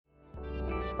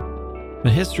The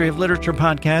History of Literature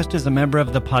podcast is a member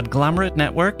of the Podglomerate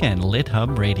Network and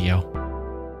LitHub Radio.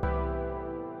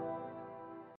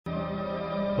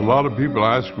 A lot of people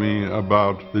ask me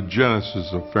about the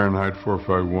genesis of Fahrenheit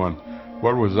 451.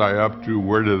 What was I up to?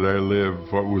 Where did I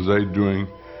live? What was I doing?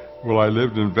 Well, I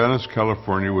lived in Venice,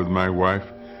 California with my wife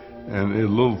in a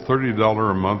little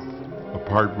 $30 a month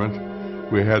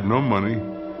apartment. We had no money,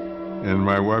 and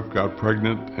my wife got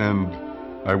pregnant, and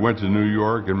I went to New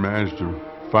York and managed to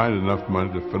find enough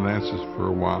money to finance this for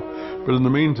a while. But in the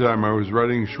meantime, I was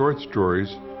writing short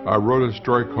stories. I wrote a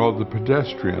story called The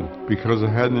Pedestrian because I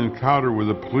had an encounter with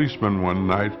a policeman one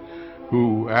night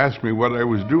who asked me what I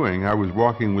was doing. I was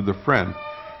walking with a friend,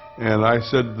 and I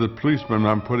said to the policeman,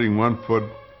 I'm putting one foot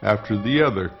after the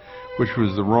other, which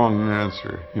was the wrong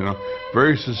answer.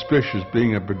 Very suspicious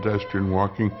being a pedestrian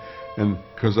walking, and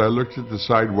because I looked at the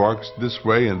sidewalks this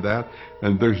way and that,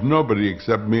 and there's nobody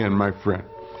except me and my friend.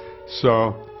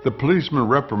 So the policeman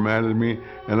reprimanded me,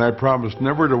 and I promised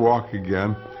never to walk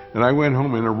again. And I went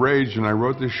home in a rage, and I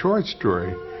wrote this short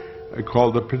story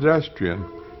called The Pedestrian,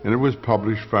 and it was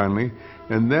published finally.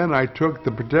 And then I took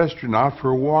the pedestrian out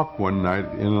for a walk one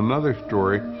night in another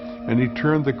story, and he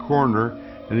turned the corner,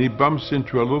 and he bumps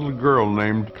into a little girl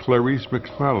named Clarice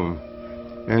McClellan.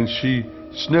 And she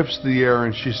sniffs the air,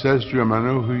 and she says to him, I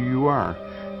know who you are.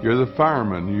 You're the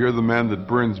fireman. You're the man that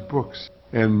burns books.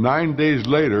 And 9 days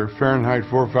later, Fahrenheit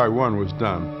 451 was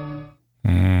done.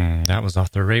 That was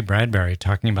author Ray Bradbury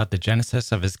talking about the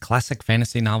genesis of his classic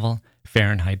fantasy novel,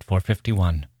 Fahrenheit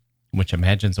 451, which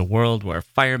imagines a world where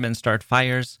firemen start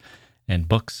fires and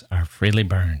books are freely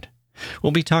burned.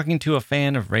 We'll be talking to a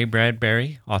fan of Ray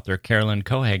Bradbury, author Carolyn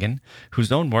Cohagan,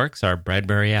 whose own works are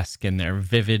Bradbury-esque in their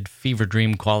vivid fever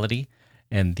dream quality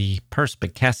and the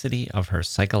perspicacity of her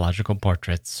psychological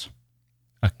portraits.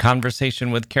 A conversation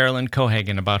with Carolyn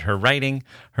Cohagan about her writing,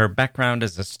 her background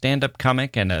as a stand-up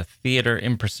comic and a theater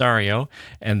impresario,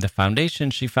 and the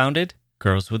foundation she founded,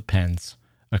 Girls with Pens,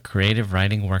 a creative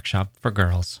writing workshop for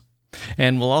girls.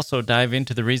 And we'll also dive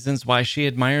into the reasons why she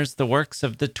admires the works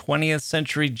of the 20th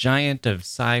century giant of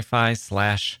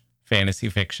sci-fi/fantasy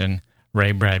fiction,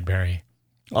 Ray Bradbury.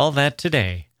 All that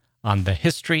today on The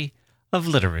History of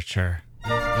Literature.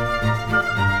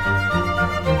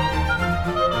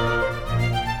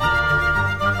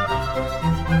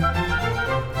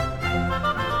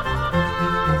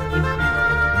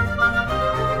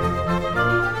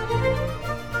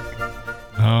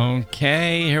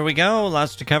 Okay, here we go.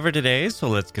 Lots to cover today, so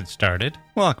let's get started.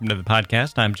 Welcome to the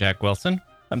podcast. I'm Jack Wilson.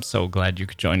 I'm so glad you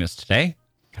could join us today.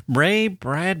 Ray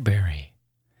Bradbury.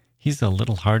 He's a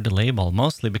little hard to label,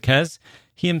 mostly because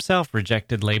he himself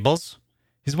rejected labels.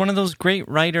 He's one of those great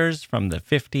writers from the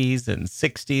 50s and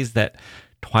 60s, that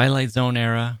Twilight Zone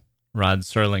era. Rod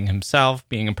Serling himself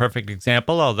being a perfect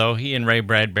example, although he and Ray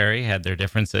Bradbury had their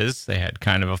differences. They had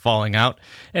kind of a falling out.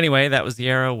 Anyway, that was the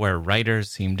era where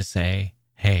writers seemed to say,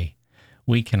 hey,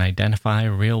 we can identify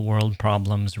real-world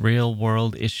problems,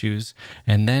 real-world issues,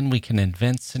 and then we can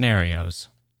invent scenarios,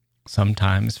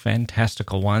 sometimes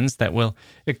fantastical ones, that will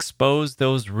expose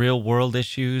those real-world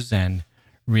issues and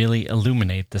really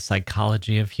illuminate the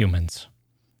psychology of humans.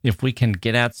 If we can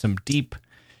get at some deep,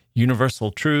 universal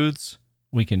truths,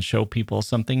 we can show people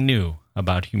something new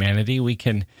about humanity. We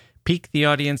can pique the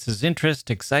audience's interest,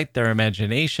 excite their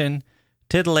imagination,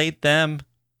 titillate them,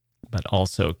 but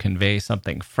also convey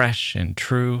something fresh and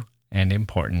true and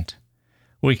important.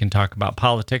 We can talk about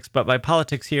politics, but by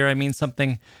politics here, I mean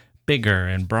something bigger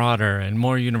and broader and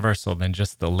more universal than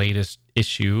just the latest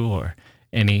issue or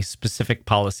any specific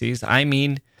policies. I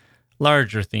mean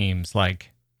larger themes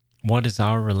like, what is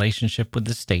our relationship with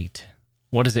the state?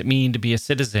 What does it mean to be a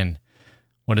citizen?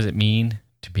 What does it mean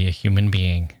to be a human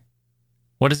being?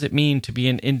 What does it mean to be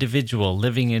an individual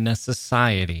living in a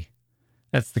society?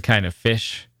 That's the kind of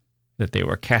fish that they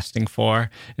were casting for,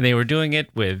 and they were doing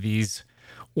it with these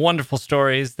wonderful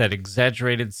stories that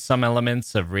exaggerated some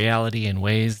elements of reality in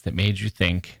ways that made you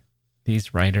think.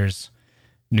 These writers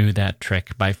knew that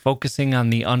trick. By focusing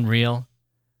on the unreal,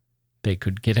 they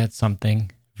could get at something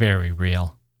very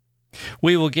real.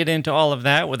 We will get into all of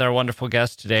that with our wonderful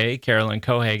guest today, Carolyn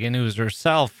Cohagan, who is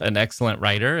herself an excellent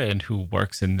writer and who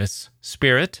works in this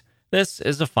spirit. This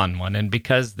is a fun one, and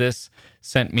because this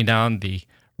sent me down the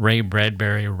Ray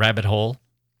Bradbury rabbit hole,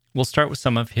 we'll start with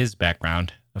some of his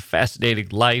background, a fascinating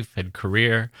life and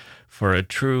career for a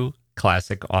true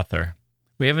classic author.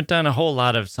 We haven't done a whole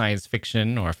lot of science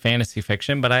fiction or fantasy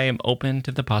fiction, but I am open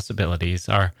to the possibilities.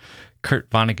 Our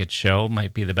Kurt Vonnegut show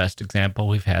might be the best example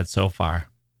we've had so far.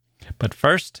 But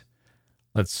first,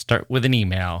 let's start with an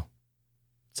email.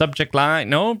 Subject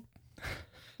line, no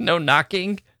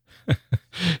knocking.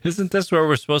 Isn't this where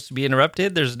we're supposed to be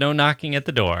interrupted? There's no knocking at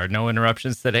the door. No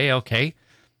interruptions today. Okay.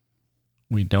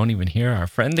 We don't even hear our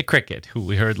friend the cricket, who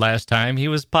we heard last time. He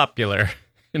was popular.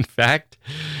 In fact,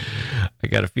 I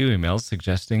got a few emails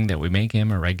suggesting that we make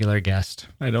him a regular guest.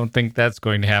 I don't think that's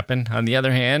going to happen. On the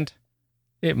other hand,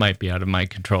 it might be out of my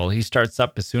control. He starts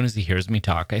up as soon as he hears me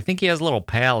talk. I think he has a little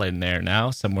pal in there now,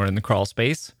 somewhere in the crawl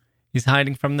space. He's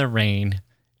hiding from the rain,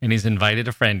 and he's invited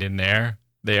a friend in there.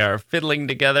 They are fiddling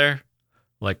together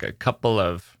like a couple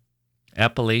of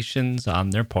Appalachians on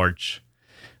their porch.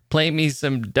 Play me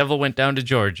some Devil Went Down to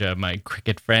Georgia, my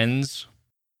cricket friends.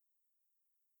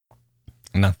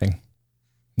 Nothing.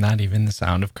 Not even the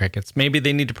sound of crickets. Maybe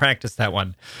they need to practice that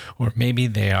one. Or maybe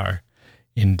they are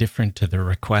indifferent to the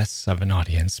requests of an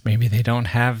audience. Maybe they don't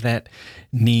have that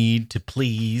need to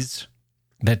please,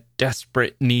 that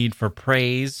desperate need for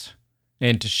praise,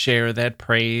 and to share that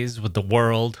praise with the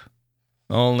world.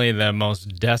 Only the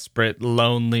most desperate,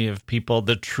 lonely of people,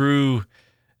 the true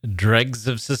dregs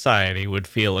of society, would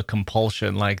feel a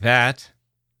compulsion like that.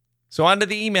 So on to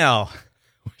the email,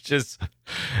 which is,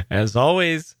 as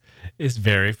always, is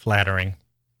very flattering.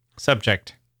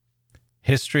 Subject: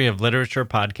 History of Literature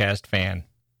podcast fan.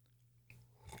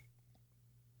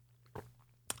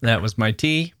 That was my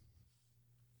tea.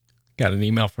 Got an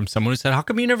email from someone who said, how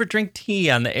come you never drink tea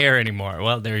on the air anymore?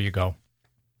 Well, there you go.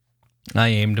 I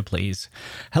aim to please.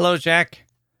 Hello, Jack.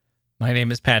 My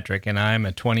name is Patrick, and I'm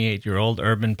a 28-year-old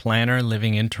urban planner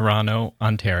living in Toronto,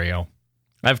 Ontario.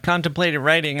 I've contemplated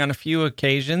writing on a few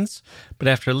occasions, but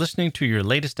after listening to your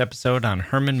latest episode on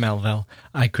Herman Melville,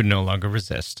 I could no longer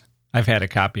resist. I've had a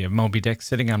copy of Moby Dick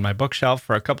sitting on my bookshelf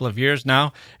for a couple of years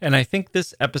now, and I think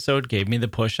this episode gave me the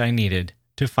push I needed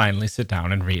to finally sit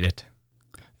down and read it.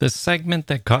 The segment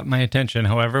that caught my attention,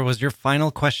 however, was your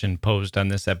final question posed on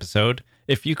this episode.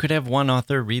 If you could have one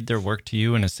author read their work to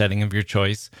you in a setting of your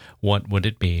choice, what would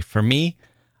it be? For me,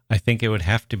 I think it would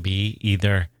have to be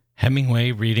either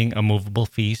Hemingway reading A Movable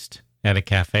Feast at a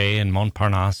cafe in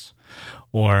Montparnasse,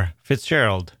 or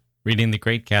Fitzgerald reading The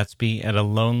Great Gatsby at a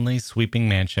lonely, sweeping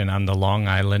mansion on the Long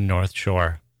Island North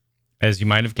Shore. As you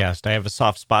might have guessed, I have a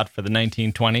soft spot for the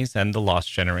 1920s and the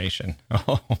Lost Generation.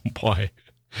 Oh, boy.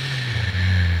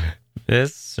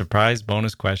 This surprise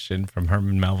bonus question from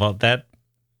Herman Melville, that,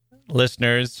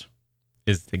 listeners,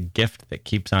 is the gift that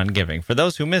keeps on giving. For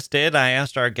those who missed it, I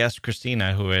asked our guest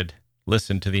Christina, who had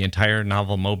listened to the entire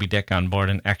novel Moby Dick on board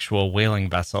an actual whaling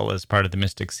vessel as part of the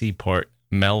Mystic Seaport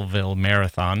Melville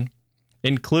Marathon,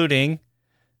 including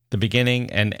the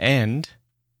beginning and end,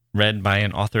 read by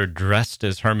an author dressed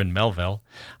as Herman Melville.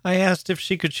 I asked if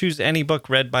she could choose any book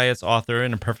read by its author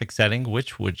in a perfect setting,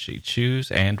 which would she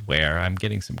choose and where? I'm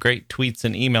getting some great tweets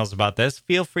and emails about this.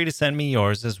 Feel free to send me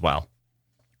yours as well.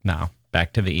 Now,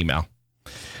 back to the email.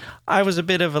 I was a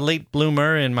bit of a late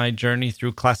bloomer in my journey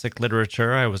through classic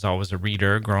literature. I was always a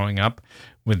reader growing up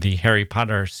with the Harry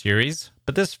Potter series,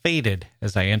 but this faded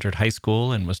as I entered high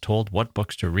school and was told what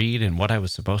books to read and what I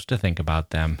was supposed to think about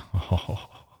them.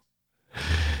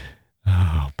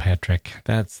 Oh, Patrick,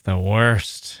 that's the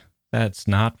worst. That's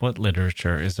not what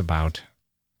literature is about.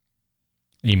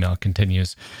 Email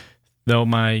continues.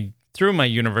 Through my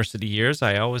university years,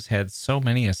 I always had so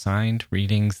many assigned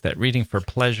readings that reading for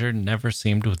pleasure never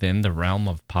seemed within the realm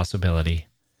of possibility.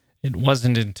 It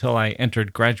wasn't until I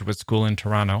entered graduate school in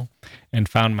Toronto and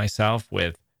found myself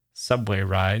with subway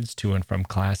rides to and from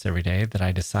class every day that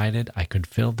I decided I could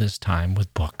fill this time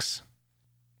with books.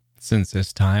 Since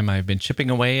this time, I've been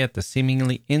chipping away at the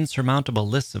seemingly insurmountable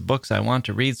lists of books I want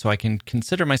to read so I can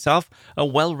consider myself a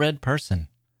well-read person.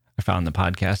 I found the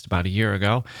podcast about a year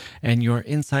ago, and your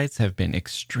insights have been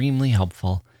extremely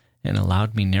helpful and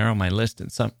allowed me to narrow my list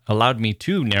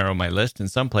in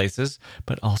some places,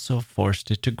 but also forced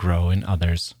it to grow in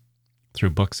others through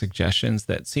book suggestions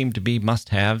that seem to be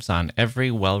must-haves on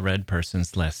every well-read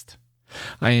person's list.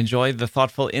 I enjoy the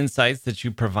thoughtful insights that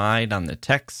you provide on the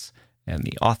texts and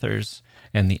the authors,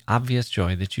 and the obvious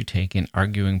joy that you take in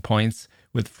arguing points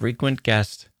with frequent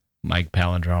guest Mike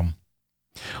Palindrome.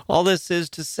 All this is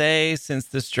to say, since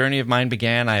this journey of mine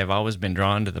began, I have always been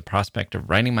drawn to the prospect of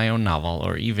writing my own novel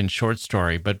or even short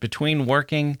story, but between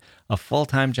working a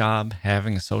full-time job,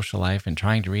 having a social life, and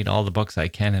trying to read all the books I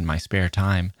can in my spare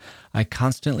time, I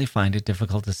constantly find it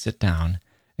difficult to sit down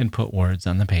and put words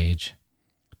on the page.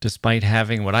 Despite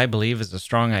having what I believe is a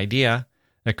strong idea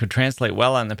that could translate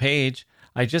well on the page,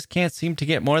 I just can't seem to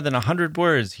get more than 100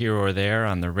 words here or there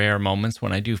on the rare moments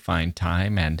when I do find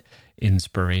time and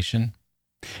inspiration.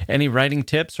 Any writing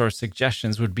tips or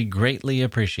suggestions would be greatly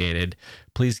appreciated.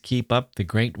 Please keep up the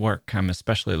great work. I'm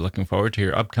especially looking forward to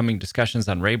your upcoming discussions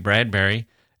on Ray Bradbury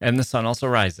and The Sun Also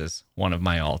Rises, one of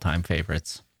my all-time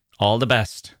favorites. All the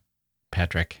best,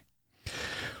 Patrick.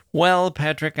 Well,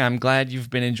 Patrick, I'm glad you've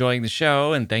been enjoying the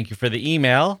show, and thank you for the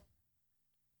email.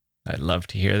 I'd love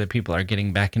to hear that people are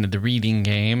getting back into the reading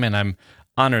game, and I'm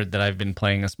honored that I've been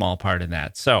playing a small part in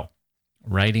that. So,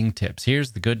 writing tips.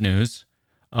 Here's the good news.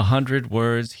 100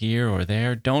 words here or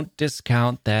there. Don't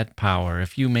discount that power.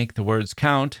 If you make the words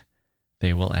count,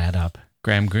 they will add up.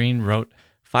 Graham Greene wrote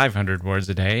 500 words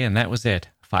a day, and that was it.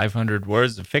 500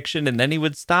 words of fiction, and then he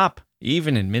would stop,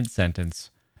 even in mid-sentence.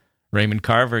 Raymond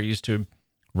Carver used to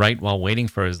write while waiting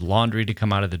for his laundry to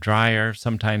come out of the dryer.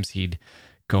 Sometimes he'd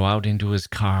go out into his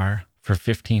car for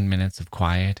 15 minutes of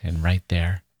quiet and write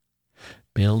there.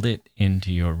 Build it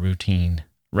into your routine.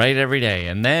 Write every day,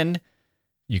 and then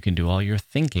you can do all your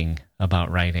thinking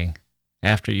about writing.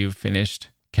 After you've finished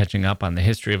catching up on the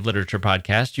History of Literature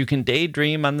podcast, you can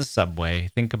daydream on the subway.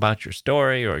 Think about your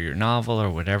story or your novel or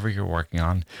whatever you're working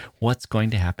on. What's going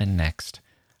to happen next?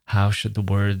 How should the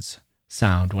words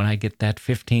sound when I get that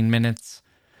 15 minutes?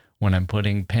 When I'm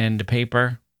putting pen to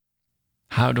paper?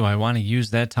 How do I want to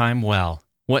use that time well?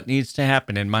 What needs to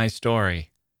happen in my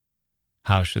story?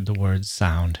 How should the words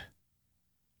sound?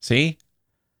 See?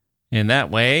 In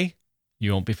that way,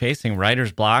 you won't be facing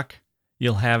writer's block.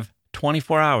 You'll have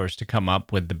 24 hours to come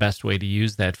up with the best way to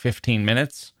use that 15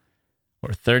 minutes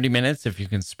or 30 minutes if you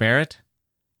can spare it.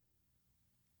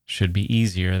 Should be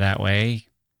easier that way.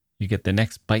 You get the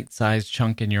next bite-sized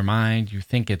chunk in your mind. You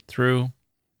think it through.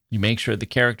 You make sure the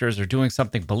characters are doing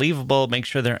something believable. Make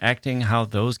sure they're acting how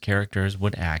those characters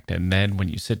would act. And then when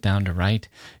you sit down to write,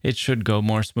 it should go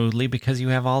more smoothly because you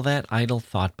have all that idle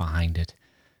thought behind it.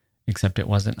 Except it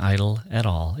wasn't idle at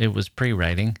all. It was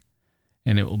pre-writing,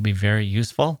 and it will be very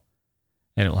useful,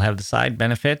 and it will have the side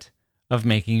benefit of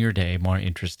making your day more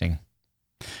interesting.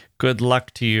 Good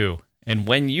luck to you. And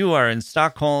when you are in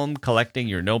Stockholm collecting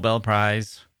your Nobel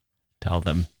Prize, tell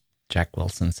them Jack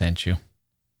Wilson sent you.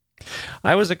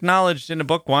 I was acknowledged in a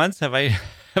book once. Have I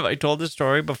told this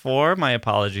story before? My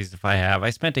apologies if I have.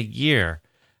 I spent a year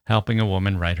helping a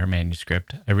woman write her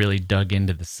manuscript. I really dug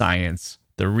into the science,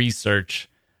 the research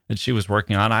that she was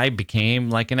working on. I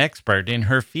became like an expert in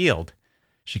her field.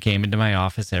 She came into my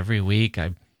office every week.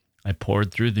 I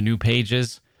poured through the new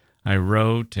pages. I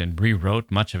wrote and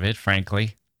rewrote much of it,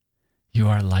 frankly. "You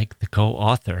are like the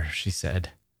co-author," she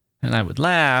said. And I would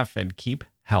laugh and keep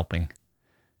helping.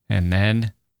 And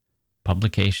then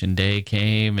publication day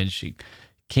came, and she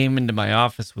came into my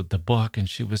office with the book, and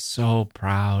she was so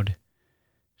proud.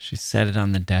 She set it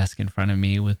on the desk in front of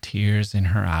me with tears in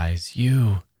her eyes.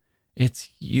 It's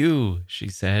you, she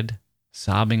said,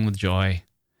 sobbing with joy.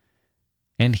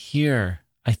 And here,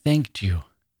 I thanked you.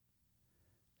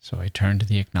 So I turned to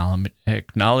the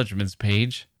acknowledgments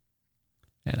page,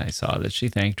 and I saw that she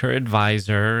thanked her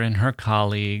advisor and her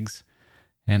colleagues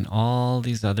and all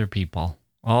these other people.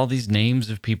 All these names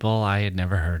of people I had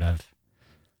never heard of.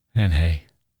 And hey,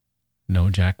 no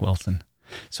Jack Wilson.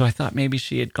 So I thought maybe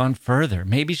she had gone further.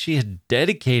 Maybe she had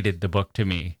dedicated the book to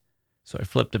me. So I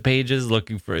flipped the pages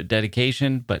looking for a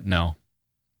dedication, but no.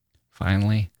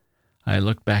 Finally, I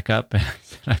looked back up and I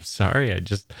said, "I'm sorry,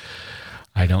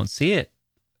 I don't see it."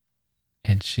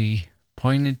 And she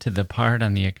pointed to the part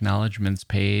on the acknowledgments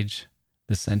page,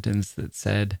 the sentence that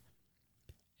said,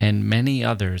 "and many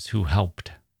others who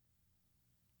helped."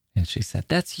 And she said,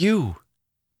 "That's you.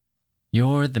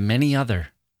 You're the many other."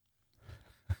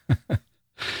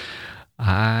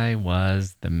 I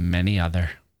was the many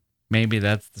other. Maybe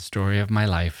that's the story of my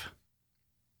life.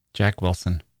 Jack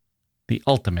Wilson, the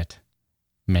ultimate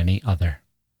many other.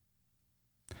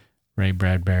 Ray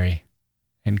Bradbury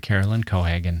and Carolyn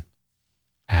Cohagan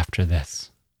after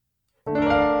this.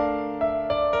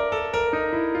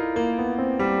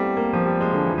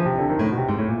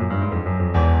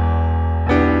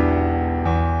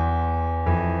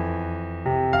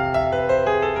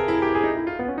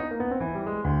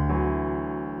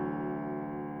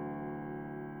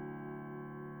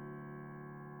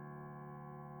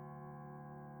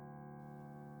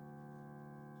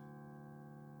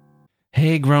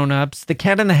 Hey grown-ups, the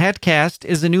Cat in the Hat Cast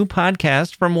is a new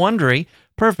podcast from Wondery,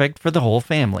 perfect for the whole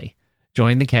family.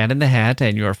 Join the Cat in the Hat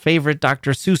and your favorite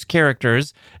Dr. Seuss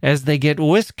characters as they get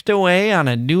whisked away on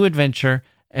a new adventure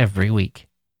every week.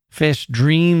 Fish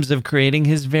dreams of creating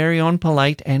his very own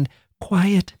polite and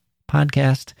quiet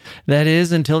podcast. That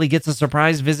is, until he gets a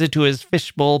surprise visit to his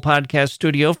Fishbowl podcast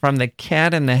studio from the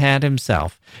Cat in the Hat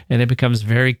himself, and it becomes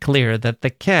very clear that the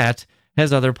cat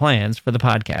has other plans for the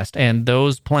podcast, and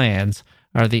those plans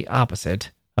are the opposite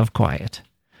of quiet.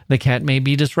 The cat may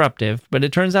be disruptive, but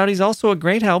it turns out he's also a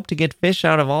great help to get Fish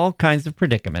out of all kinds of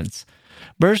predicaments.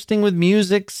 Bursting with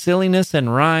music, silliness,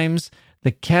 and rhymes,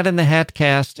 The Cat in the Hat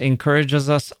cast encourages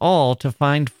us all to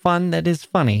find fun that is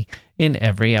funny in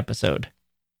every episode.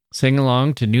 Sing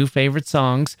along to new favorite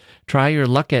songs, try your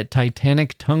luck at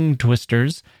Titanic tongue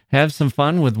twisters, have some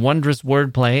fun with wondrous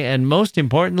wordplay, and most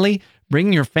importantly,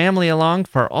 bring your family along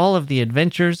for all of the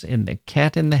adventures in the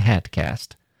Cat in the Hat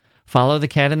cast. Follow the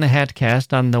Cat in the Hat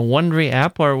cast on the Wondery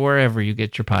app or wherever you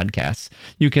get your podcasts.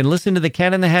 You can listen to the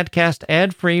Cat in the Hat cast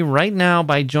ad-free right now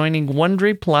by joining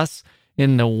Wondery Plus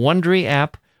in the Wondery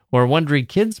app or Wondery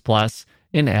Kids Plus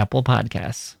in Apple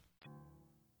Podcasts.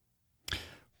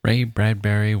 Ray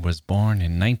Bradbury was born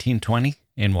in 1920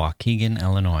 in Waukegan,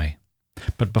 Illinois.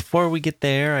 But before we get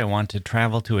there, I want to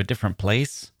travel to a different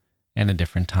place and a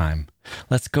different time.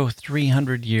 Let's go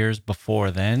 300 years before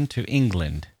then to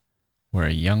England, where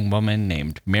a young woman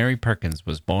named Mary Perkins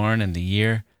was born in the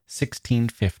year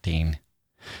 1615.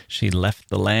 She left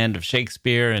the land of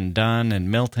Shakespeare and Donne and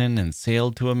Milton and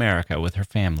sailed to America with her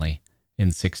family in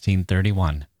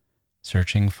 1631,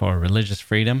 searching for religious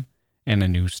freedom and a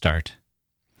new start.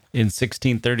 In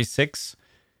 1636,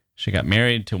 she got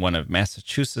married to one of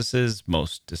Massachusetts'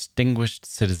 most distinguished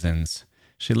citizens.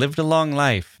 She lived a long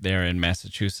life there in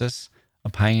Massachusetts, a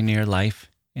pioneer life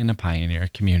in a pioneer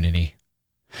community.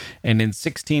 And in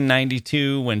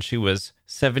 1692, when she was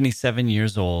 77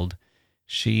 years old,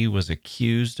 she was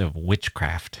accused of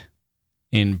witchcraft.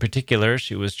 In particular,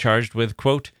 she was charged with,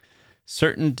 quote,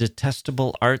 certain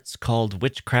detestable arts called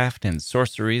witchcraft and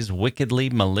sorceries wickedly,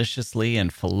 maliciously,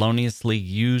 and feloniously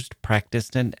used,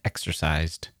 practiced, and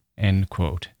exercised, end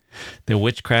quote. The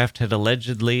witchcraft had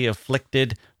allegedly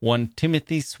afflicted one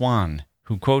Timothy Swan,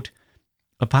 who, quote,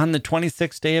 upon the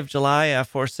 26th day of July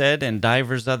aforesaid, and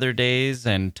divers other days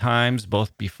and times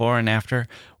both before and after,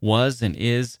 was and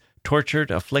is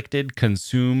tortured, afflicted,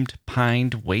 consumed,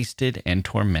 pined, wasted, and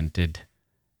tormented,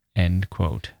 end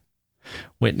quote.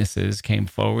 Witnesses came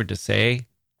forward to say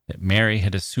that Mary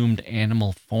had assumed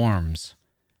animal forms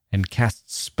and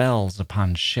cast spells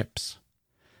upon ships.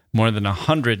 More than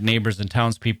 100 neighbors and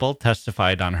townspeople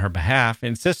testified on her behalf,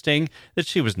 insisting that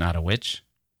she was not a witch.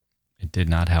 It did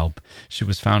not help. She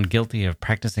was found guilty of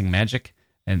practicing magic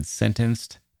and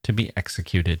sentenced to be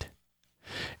executed.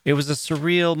 It was a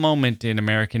surreal moment in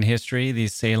American history,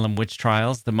 these Salem witch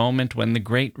trials, the moment when the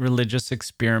great religious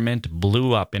experiment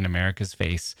blew up in America's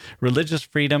face. Religious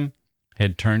freedom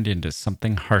had turned into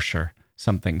something harsher,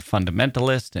 something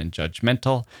fundamentalist and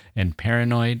judgmental and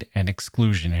paranoid and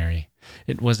exclusionary.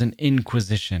 It was an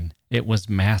inquisition. It was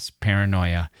mass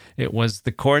paranoia. It was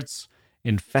the courts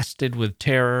infested with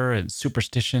terror and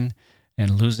superstition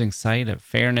and losing sight of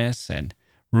fairness and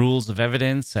rules of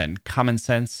evidence and common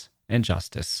sense and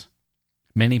justice.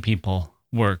 Many people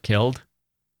were killed.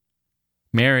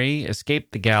 Mary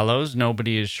escaped the gallows.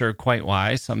 Nobody is sure quite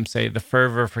why. Some say the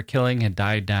fervor for killing had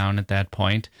died down at that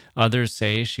point. Others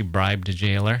say she bribed a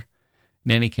jailer.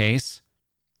 In any case,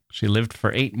 she lived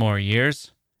for 8 more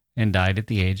years and died at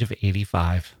the age of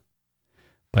 85.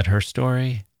 But her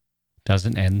story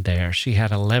doesn't end there. She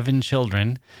had 11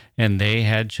 children, and they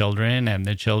had children, and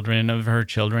the children of her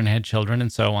children had children, and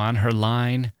so on. Her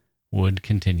line would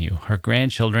continue. Her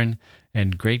grandchildren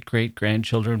and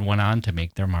great-great-grandchildren went on to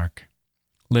make their mark.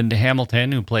 Linda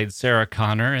Hamilton, who played Sarah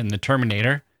Connor in The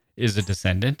Terminator, is a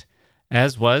descendant,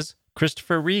 as was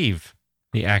Christopher Reeve,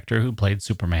 the actor who played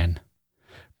Superman.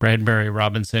 Bradbury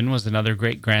Robinson was another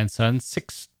great-grandson.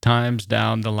 6 times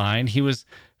down the line, he was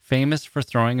famous for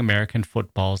throwing American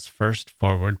football's first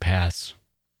forward pass.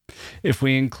 If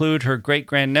we include her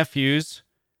great-grandnephews,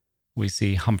 we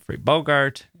see Humphrey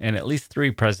Bogart and at least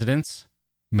 3 presidents,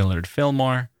 Millard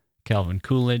Fillmore, Calvin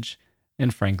Coolidge,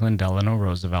 and Franklin Delano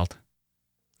Roosevelt.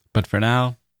 But for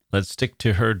now, let's stick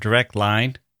to her direct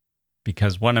line,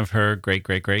 because one of her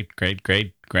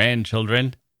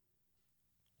great-great-great-great-great-grandchildren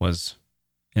was,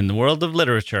 in the world of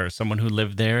literature, someone who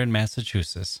lived there in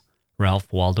Massachusetts,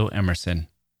 Ralph Waldo Emerson.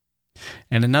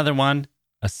 And another one,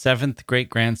 a 7th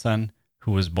great-grandson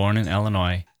who was born in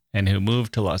Illinois and who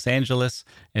moved to Los Angeles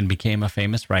and became a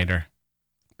famous writer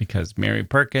because Mary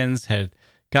Perkins had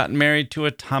gotten married to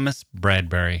a Thomas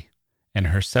Bradbury, and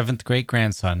her 7th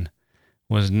great-grandson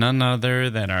was none other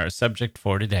than our subject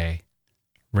for today,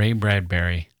 Ray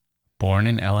Bradbury, born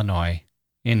in Illinois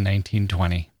in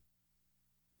 1920.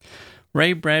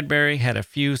 Ray Bradbury had a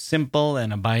few simple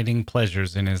and abiding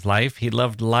pleasures in his life. He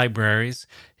loved libraries.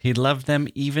 He loved them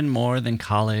even more than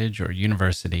college or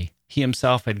university. He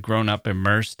himself had grown up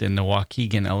immersed in the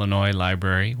Waukegan, Illinois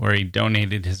library, where he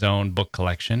donated his own book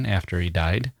collection after he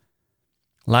died.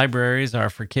 Libraries are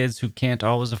for kids who can't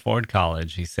always afford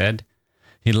college, he said.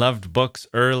 He loved books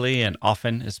early and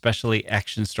often, especially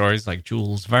action stories like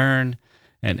Jules Verne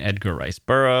and Edgar Rice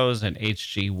Burroughs and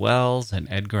H.G. Wells and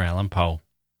Edgar Allan Poe.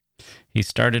 He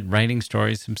started writing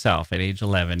stories himself at age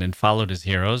 11 and followed his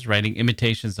heroes, writing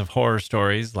imitations of horror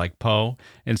stories like Poe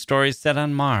and stories set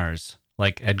on Mars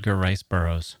like Edgar Rice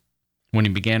Burroughs. When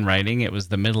he began writing, it was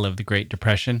the middle of the Great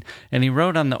Depression, and he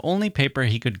wrote on the only paper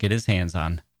he could get his hands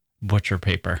on, butcher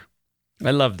paper.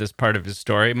 I love this part of his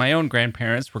story. My own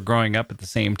grandparents were growing up at the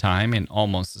same time in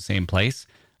almost the same place,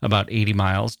 about 80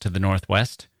 miles to the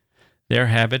northwest. Their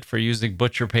habit for using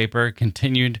butcher paper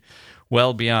continued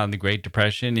well beyond the Great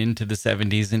Depression into the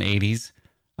 70s and 80s.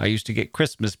 I used to get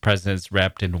Christmas presents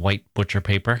wrapped in white butcher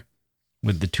paper,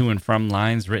 with the to and from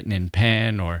lines written in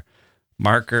pen or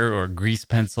marker or grease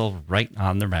pencil right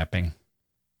on the wrapping.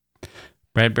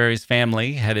 Bradbury's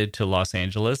family headed to Los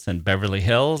Angeles and Beverly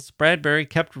Hills. Bradbury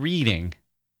kept reading,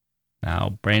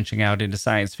 now branching out into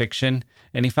science fiction,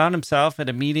 and he found himself at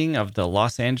a meeting of the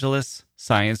Los Angeles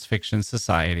Science Fiction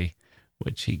Society,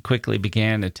 which he quickly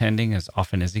began attending as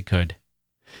often as he could.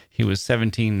 He was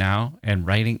 17 now and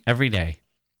writing every day,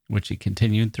 which he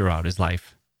continued throughout his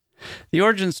life. The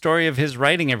origin story of his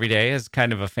writing every day has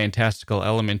kind of a fantastical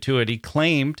element to it. He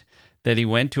claimed that he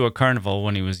went to a carnival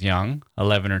when he was young,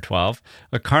 11 or 12,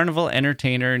 a carnival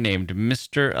entertainer named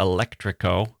Mr.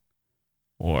 Electrico,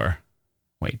 or,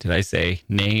 wait, did I say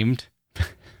named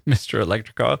Mr.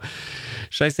 Electrico?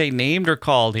 Should I say named or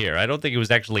called here? I don't think he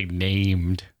was actually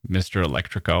named Mr.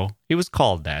 Electrico. He was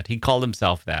called that. He called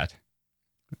himself that,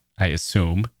 I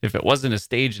assume. If it wasn't a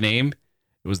stage name,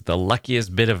 it was the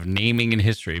luckiest bit of naming in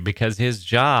history, because his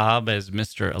job as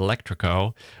Mr.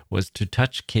 Electrico was to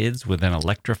touch kids with an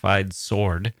electrified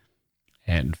sword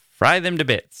and fry them to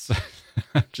bits.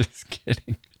 I'm just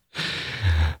kidding.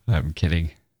 I'm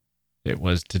kidding. It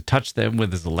was to touch them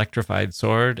with his electrified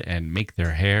sword and make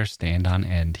their hair stand on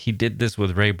end. He did this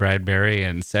with Ray Bradbury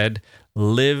and said,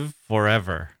 "Live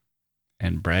forever."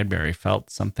 And Bradbury felt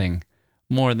something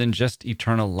more than just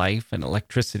eternal life and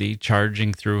electricity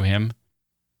charging through him.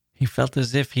 He felt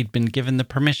as if he'd been given the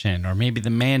permission, or maybe the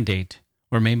mandate,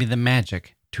 or maybe the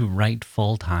magic to write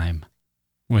full time,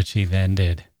 which he then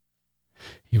did.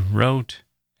 He wrote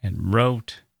and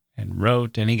wrote and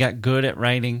wrote, and he got good at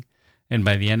writing, and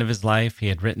by the end of his life, he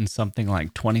had written something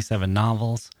like 27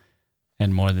 novels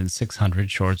and more than 600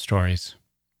 short stories.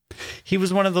 He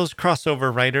was one of those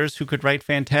crossover writers who could write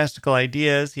fantastical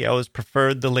ideas. He always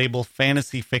preferred the label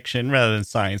fantasy fiction rather than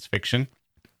science fiction,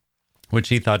 which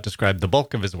he thought described the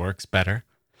bulk of his works better.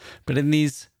 But in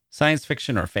these science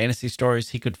fiction or fantasy stories,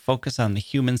 he could focus on the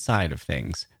human side of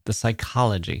things, the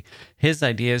psychology. His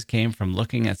ideas came from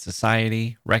looking at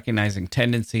society, recognizing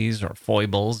tendencies or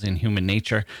foibles in human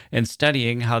nature, and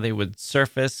studying how they would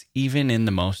surface even in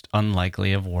the most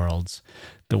unlikely of worlds.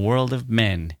 The world of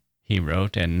men, he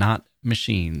wrote, and not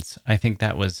machines. I think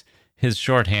that was his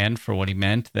shorthand for what he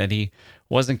meant, that he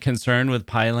wasn't concerned with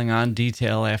piling on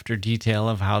detail after detail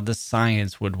of how the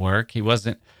science would work. He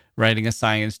wasn't writing a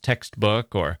science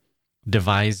textbook or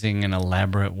devising an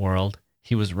elaborate world.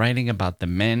 He was writing about the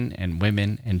men and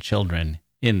women and children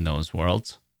in those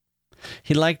worlds.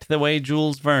 He liked the way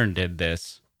Jules Verne did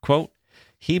this. Quote,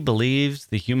 "He believes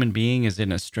the human being is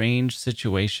in a strange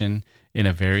situation in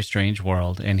a very strange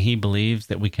world, and he believes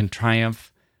that we can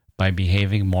triumph by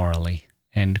behaving morally."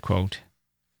 End quote.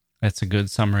 That's a good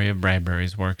summary of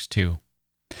Bradbury's works, too.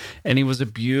 And he was a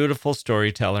beautiful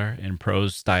storyteller and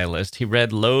prose stylist. He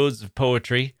read loads of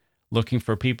poetry, looking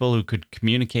for people who could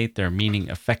communicate their meaning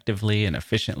effectively and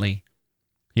efficiently.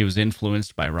 He was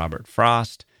influenced by Robert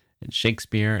Frost and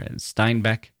Shakespeare and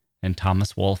Steinbeck and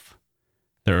Thomas Wolfe,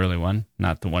 the early one,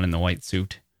 not the one in the white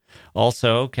suit.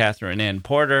 Also, Catherine Ann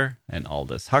Porter and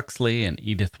Aldous Huxley and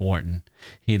Edith Wharton.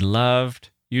 He loved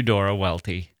Eudora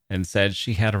Welty and said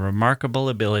she had a remarkable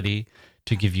ability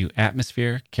to give you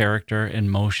atmosphere, character, and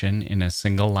motion in a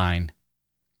single line.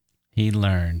 He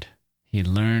learned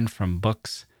from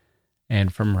books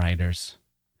and from writers.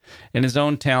 And his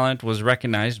own talent was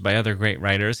recognized by other great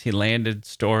writers. He landed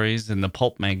stories in the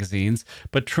pulp magazines,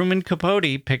 but Truman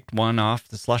Capote picked one off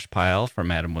the slush pile for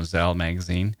Mademoiselle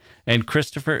magazine, and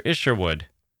Christopher Isherwood,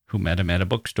 who met him at a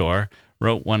bookstore,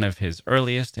 wrote one of his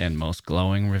earliest and most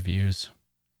glowing reviews.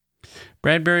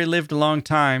 Bradbury lived a long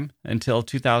time, until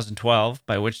 2012,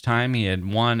 by which time he had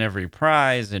won every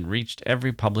prize and reached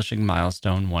every publishing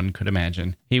milestone one could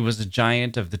imagine. He was a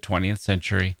giant of the 20th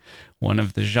century, one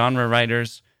of the genre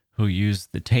writers who used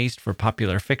the taste for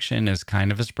popular fiction as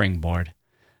kind of a springboard,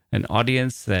 an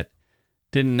audience that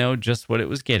didn't know just what it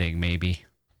was getting, maybe.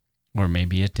 Or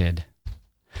maybe it did.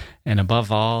 And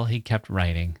above all, he kept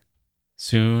writing.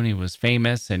 Soon he was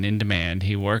famous and in demand.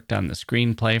 He worked on the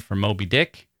screenplay for Moby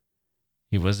Dick.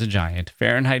 He was a giant.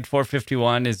 Fahrenheit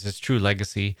 451 is his true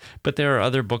legacy, but there are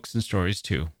other books and stories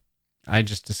too. I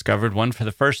just discovered one for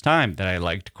the first time that I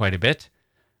liked quite a bit,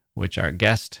 which our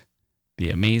guest,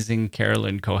 the amazing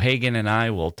Carolyn Cohagan, and I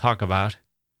will talk about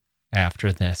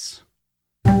after this.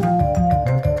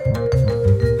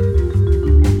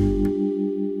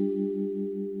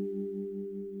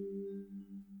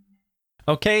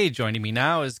 Okay, joining me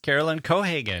now is Carolyn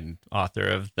Cohagan, author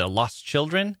of The Lost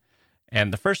Children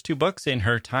and the first two books in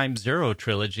her Time Zero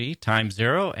trilogy, Time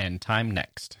Zero and Time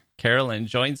Next. Carolyn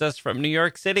joins us from New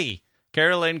York City.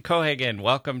 Carolyn Cohagan,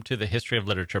 welcome to the History of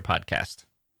Literature podcast.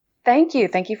 Thank you.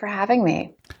 Thank you for having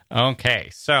me. Okay,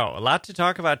 so a lot to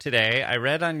talk about today. I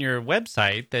read on your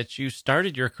website that you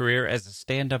started your career as a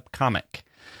stand-up comic.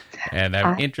 And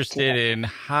I'm interested in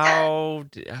how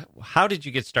did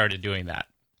you get started doing that?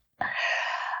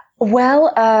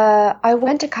 Well, I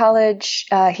went to college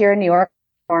here in New York,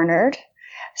 Barnard.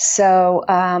 So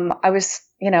I was,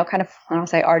 kind of, I don't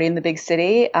say already in the big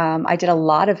city. I did a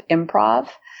lot of improv.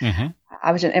 Mm-hmm.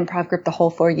 I was in an improv group the whole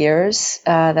 4 years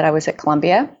that I was at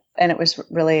Columbia. And it was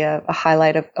really a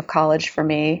highlight of college for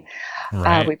me.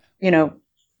 Right. We,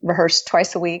 rehearsed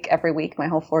twice a week, every week, my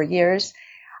whole 4 years.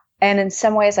 And in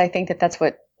some ways, I think that that's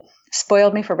what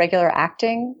spoiled me for regular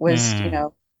acting was,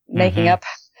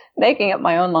 making up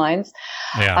my own lines.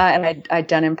 Yeah. And I'd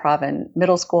done improv in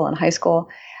middle school and high school.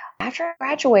 After I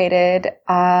graduated,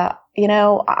 I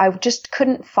just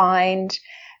couldn't find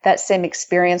that same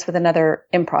experience with another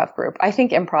improv group. I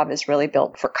think improv is really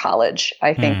built for college.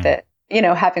 I think that,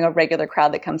 having a regular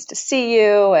crowd that comes to see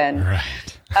you and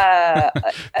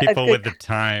people with the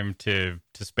time to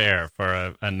spare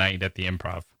for a night at the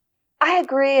improv. I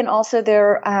agree. And also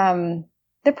they're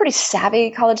pretty savvy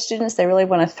college students. They really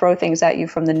want to throw things at you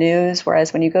from the news.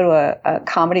 Whereas when you go to a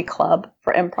comedy club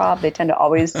for improv, they tend to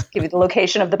always give you the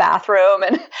location of the bathroom.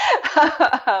 And,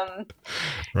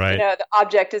 right. The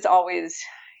object is always,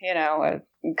 a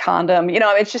condom,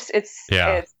 it's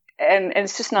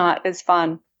just not as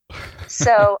fun.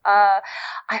 So,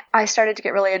 I started to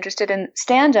get really interested in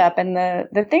stand-up, and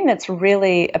the thing that's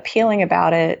really appealing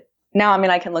about it now,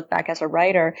 I can look back as a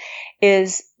writer,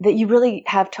 is that you really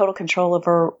have total control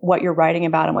over what you're writing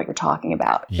about and what you're talking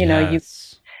about.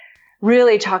 Yes. You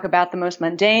really talk about the most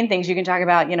mundane things. You can talk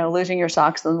about, losing your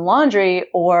socks in the laundry,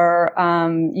 or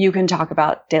you can talk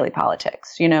about daily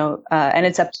politics, and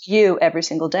it's up to you every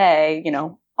single day,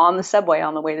 on the subway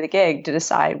on the way to the gig to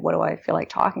decide, what do I feel like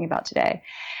talking about today?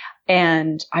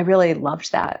 And I really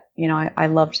loved that. I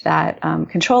loved that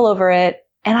control over it.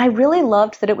 And I really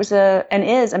loved that it was and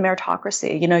is a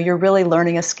meritocracy. You're really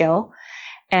learning a skill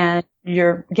and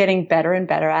you're getting better and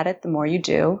better at it the more you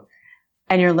do.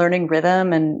 And you're learning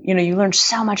rhythm, and, you learn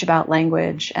so much about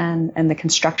language and the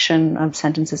construction of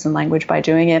sentences and language by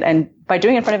doing it. And by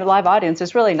doing it in front of a live audience,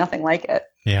 there's really nothing like it.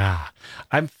 Yeah.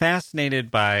 I'm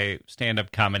fascinated by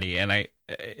stand-up comedy. And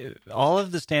all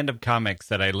of the stand-up comics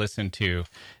that I listen to,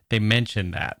 they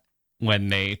mention that when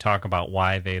they talk about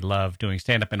why they love doing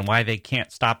stand-up and why they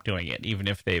can't stop doing it, even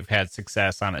if they've had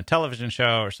success on a television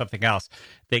show or something else.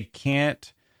 They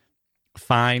can't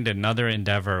find another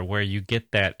endeavor where you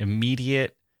get that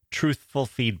immediate, truthful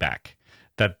feedback,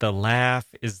 that the laugh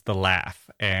is the laugh.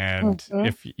 And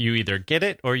if you either get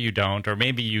it or you don't, or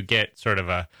maybe you get sort of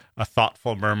a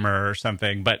thoughtful murmur or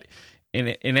something, but in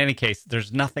any case,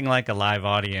 there's nothing like a live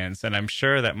audience. And I'm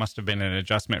sure that must have been an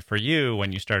adjustment for you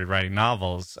when you started writing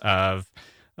novels of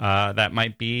that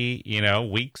might be,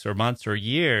 weeks or months or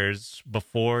years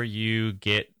before you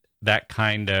get that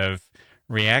kind of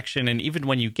reaction. And even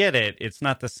when you get it, it's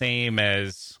not the same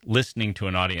as listening to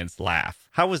an audience laugh.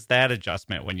 How was that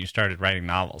adjustment when you started writing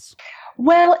novels?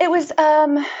 Well, it was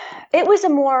a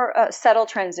more subtle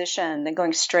transition than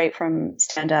going straight from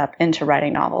stand-up into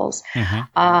writing novels. Mm-hmm.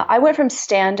 I went from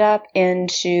stand-up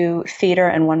into theater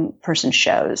and one-person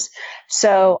shows.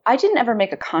 So I didn't ever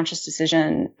make a conscious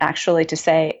decision, actually, to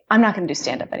say, I'm not going to do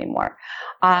stand-up anymore.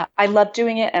 I loved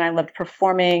doing it, and I loved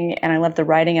performing, and I loved the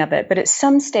writing of it. But at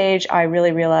some stage, I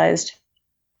really realized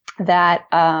that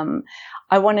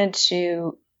I wanted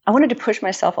to push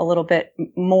myself a little bit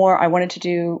more. I wanted to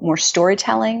do more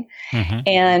storytelling. Mm-hmm.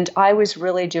 And I was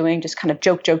really doing just kind of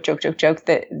joke,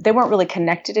 that they weren't really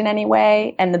connected in any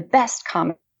way. And the best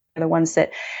comics are the ones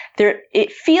that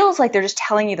it feels like they're just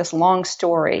telling you this long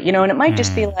story, and it might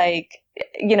just be like,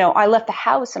 I left the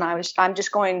house and I'm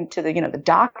just going to the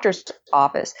doctor's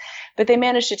office, but they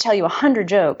managed to tell you 100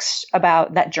 jokes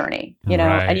about that journey, right,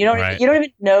 and you don't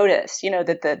even notice,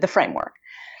 that the framework.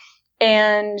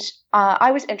 And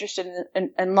I was interested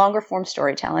in longer form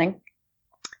storytelling.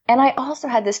 And I also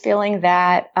had this feeling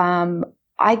that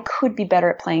I could be better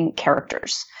at playing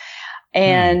characters.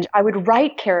 And I would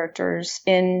write characters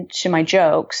into my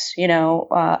jokes,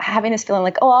 having this feeling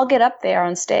like, oh, I'll get up there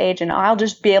on stage and I'll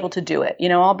just be able to do it.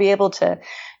 I'll be able to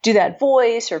do that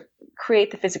voice or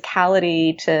create the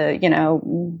physicality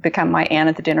to, become my Anne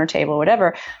at the dinner table or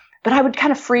whatever. But I would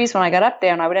kind of freeze when I got up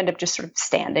there and I would end up just sort of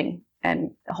standing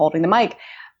and holding the mic.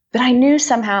 But I knew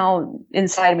somehow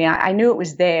inside of me, I knew it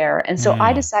was there. And so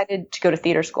I decided to go to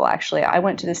theater school, actually. I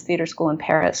went to this theater school in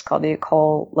Paris called the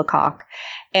École Lecoq.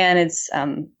 And it's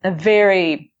a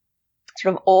very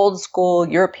sort of old school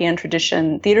European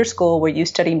tradition theater school where you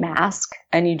study mask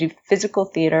and you do physical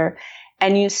theater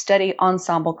and you study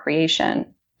ensemble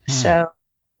creation. So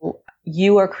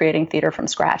you are creating theater from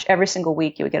scratch. Every single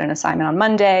week you would get an assignment on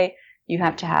Monday. You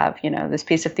have to have, this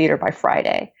piece of theater by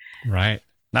Friday. Right.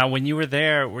 Now, when you were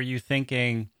there, were you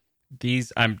thinking,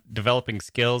 I'm developing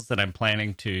skills that I'm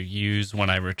planning to use when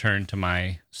I return to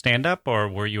my stand-up, or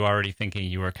were you already thinking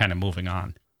you were kind of moving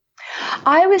on?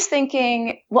 I was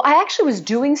thinking, I actually was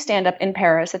doing stand-up in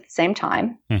Paris at the same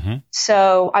time.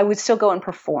 So I would still go and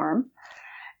perform.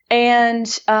 And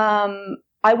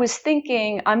I was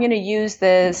thinking, I'm going to use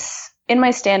this in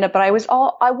my stand-up, but I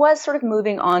was sort of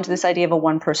moving on to this idea of a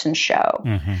one-person show.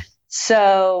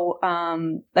 So,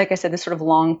 like I said, this sort of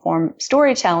long form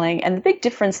storytelling. And the big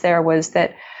difference there was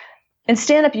that in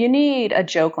stand-up, you need a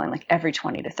joke line like every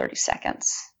 20 to 30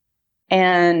 seconds.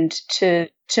 And to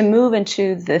move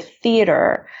into the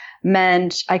theater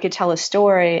meant I could tell a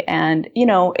story and,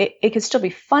 it could still be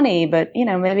funny, but,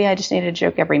 maybe I just needed a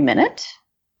joke every minute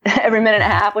and a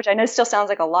half, which I know still sounds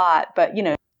like a lot, but,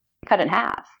 cut in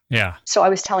half. Yeah. So I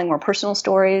was telling more personal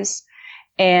stories.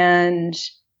 And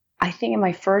I think in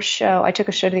my first show, I took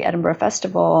a show to the Edinburgh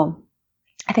Festival.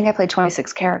 I think I played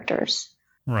 26 characters.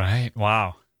 Right.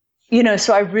 Wow.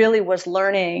 So I really was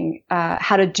learning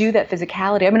how to do that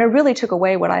physicality. I mean, I really took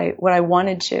away what I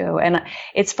wanted to. And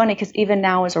it's funny because even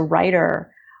now as a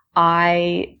writer,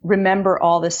 I remember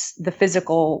all the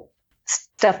physical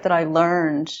stuff that I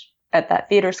learned at that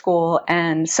theater school.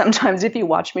 And sometimes if you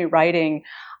watch me writing,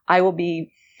 I will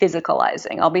be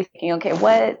physicalizing. I'll be thinking, okay,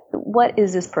 what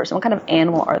is this person? What kind of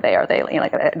animal are they? Are they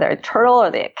like they're a turtle? Are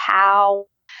they a cow?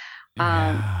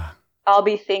 I'll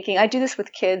be thinking, I do this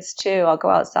with kids too. I'll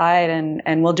go outside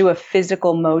and we'll do a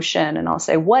physical motion and I'll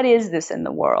say, what is this in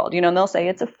the world? And they'll say,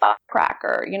 it's a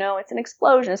firecracker, it's an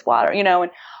explosion, it's water,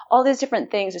 and all these different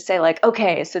things to say like,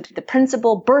 okay, so did the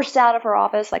principal burst out of her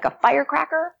office like a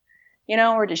firecracker?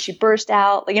 Or did she burst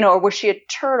out, or was she a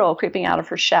turtle creeping out of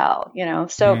her shell?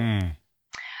 So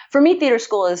for me, theater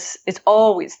school is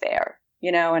always there,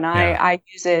 and I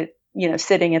use it,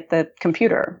 sitting at the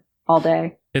computer all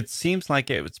day. It seems like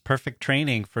it was perfect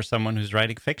training for someone who's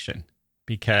writing fiction,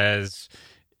 because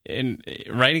in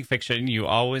writing fiction, you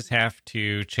always have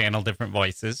to channel different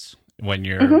voices when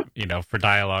you're, for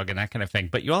dialogue and that kind of thing.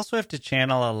 But you also have to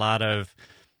channel a lot of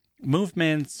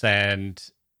movements and,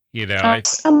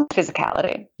 some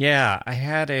physicality. Yeah. I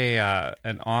had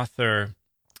an author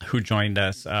who joined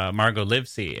us, Margot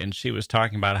Livesey, and she was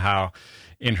talking about how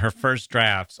in her first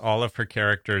drafts, all of her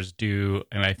characters do,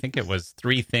 and I think it was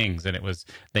 3 things, and it was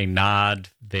they nod,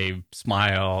 they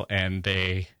smile, and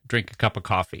they drink a cup of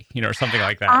coffee, or something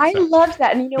like that. I loved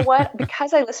that. And you know what?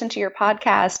 Because I listened to your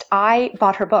podcast, I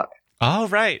bought her book. Oh,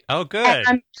 right. Oh, good.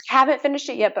 I haven't finished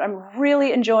it yet, but I'm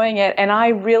really enjoying it. And I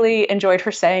really enjoyed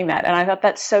her saying that. And I thought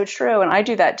that's so true. And I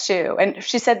do that too. And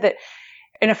she said that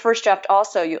in a first draft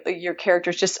also, your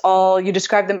characters just you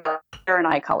describe them by hair and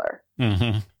eye color.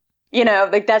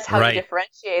 Like that's how you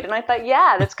differentiate. And I thought,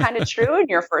 yeah, that's kind of true in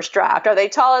your first draft. Are they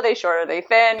tall? Are they short? Are they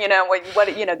thin?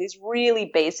 These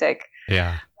really basic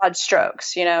broad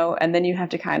strokes, and then you have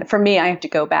to for me, I have to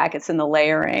go back. It's in the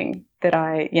layering that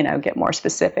I, get more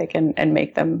specific and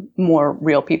make them more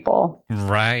real people.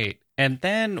 Right. And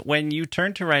then when you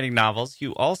turn to writing novels,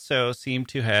 you also seem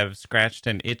to have scratched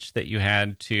an itch that you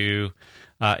had to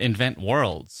invent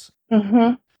worlds.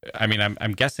 I mean,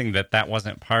 I'm guessing that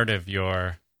wasn't part of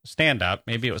your stand-up.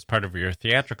 Maybe it was part of your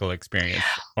theatrical experience.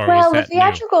 Or well, was that the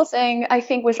theatrical thing, I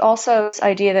think, was also this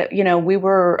idea that, we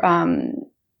were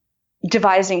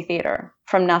devising theater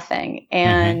from nothing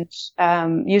and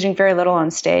using very little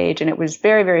on stage. And it was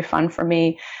very, very fun for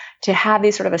me to have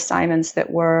these sort of assignments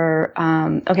that were,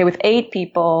 with 8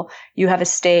 people, you have a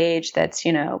stage that's,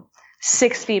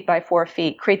 6 feet by 4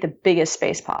 feet, create the biggest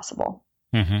space possible.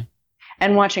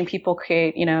 And watching people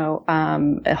create,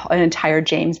 an entire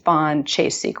James Bond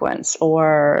chase sequence,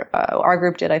 or our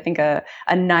group did, I think, a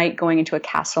night going into a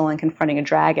castle and confronting a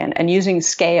dragon, and using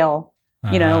scale,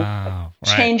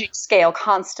 changing scale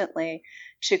constantly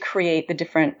to create the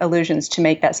different illusions to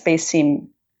make that space seem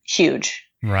huge,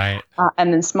 right,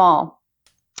 and then small.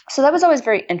 So that was always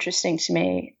very interesting to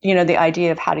me, the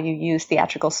idea of how do you use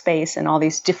theatrical space in all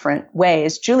these different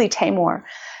ways. Julie Taymor,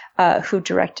 who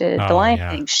directed The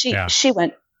Lion King, she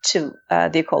went to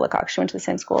the École Lecoq. She went to the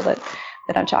same school that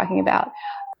I'm talking about.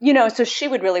 So she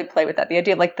would really play with that. The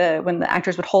idea of like when the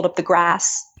actors would hold up the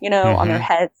grass, on their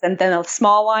heads, and then a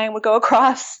small line would go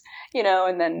across,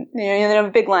 and then, then have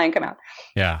a big line come out.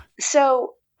 Yeah.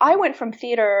 So I went from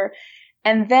theater,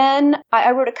 and then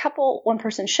I wrote a couple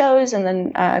one-person shows, and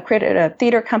then created a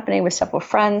theater company with several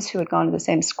friends who had gone to the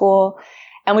same school,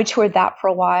 and we toured that for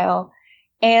a while.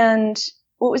 And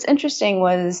what was interesting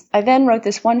was I then wrote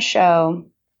this one show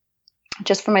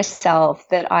just for myself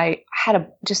that I had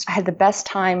the best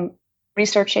time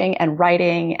researching and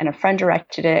writing, and a friend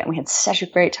directed it, and we had such a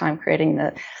great time creating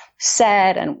the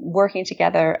set and working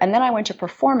together. And then I went to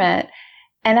perform it,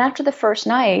 and after the first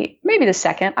night, maybe the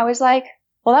second, I was like,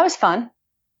 well, that was fun.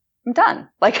 I'm done.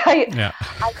 Like I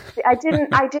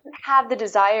didn't have the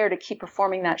desire to keep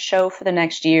performing that show for the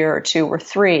next year or 2 or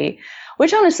 3,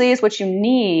 which honestly is what you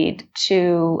need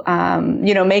to,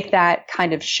 make that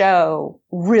kind of show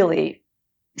really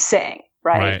sing,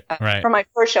 right? Right. For my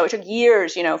first show, it took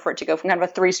years, for it to go from kind of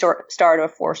a 3-star to a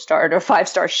 4-star to a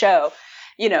 5-star show,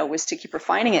 was to keep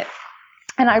refining it.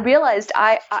 And I realized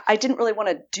I didn't really want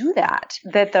to do that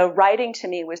the writing to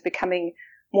me was becoming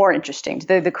more interesting,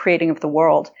 the creating of the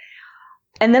world.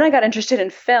 And then I got interested in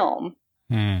film.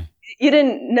 You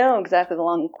didn't know exactly the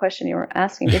long question you were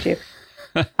asking, did you?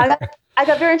 I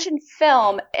got very interested in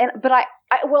film, but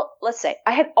let's say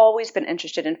I had always been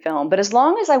interested in film, but as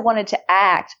long as I wanted to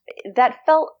act, that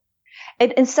felt,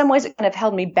 in some ways, it kind of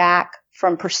held me back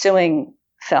from pursuing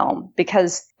film,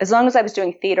 because as long as I was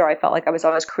doing theater, I felt like I was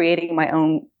always creating my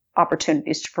own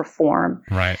opportunities to perform.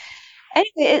 Right.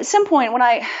 Anyway, at some point when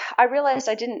I realized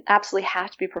I didn't absolutely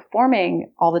have to be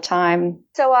performing all the time,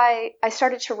 so I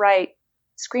started to write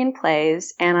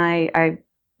screenplays, and I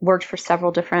worked for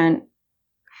several different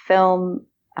film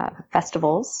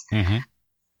festivals,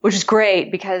 which is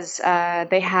great because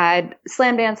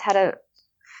Slamdance had a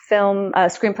film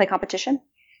screenplay competition.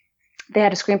 They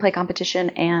had a screenplay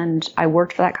competition, and I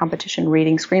worked for that competition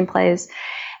reading screenplays.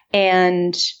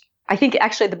 And I think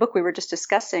actually the book we were just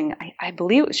discussing, I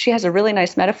believe she has a really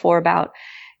nice metaphor about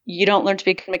you don't learn to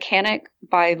be a mechanic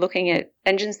by looking at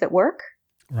engines that work.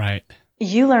 Right.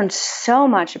 You learn so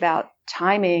much about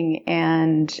timing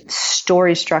and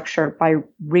story structure by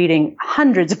reading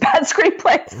hundreds of bad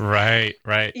screenplays. Right.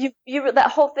 You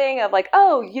that whole thing of like,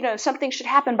 something should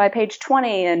happen by page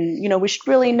 20, and we should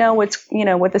really know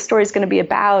what the story is going to be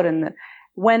about, and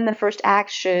when the first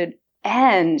act should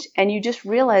end. And you just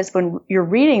realize when you're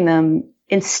reading them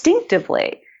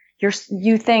instinctively,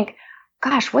 you think,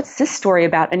 gosh, what's this story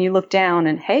about? And you look down,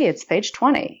 and hey, it's page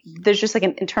 20. There's just like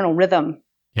an internal rhythm.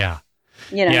 Yeah.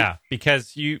 Yeah,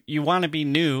 because you want to be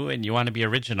new and you want to be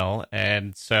original.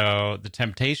 And so the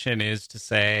temptation is to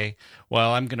say,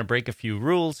 well, I'm going to break a few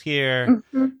rules here.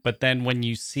 But then when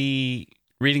you see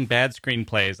reading bad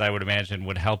screenplays, I would imagine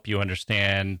would help you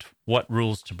understand what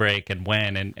rules to break and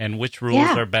when, and which rules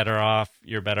are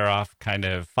you're better off kind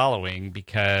of following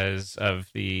because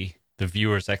of the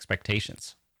viewer's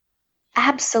expectations.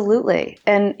 Absolutely.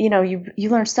 And, you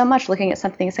learn so much looking at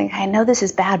something and saying, hey, I know this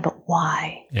is bad, but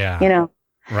why? Yeah.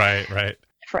 Right.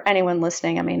 For anyone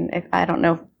listening, I mean, I don't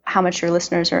know how much your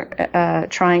listeners are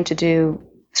trying to do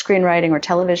screenwriting or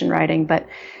television writing, but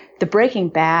the Breaking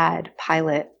Bad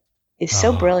pilot is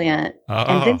so brilliant.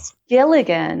 And Vince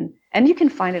Gilligan, and you can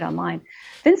find it online,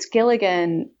 Vince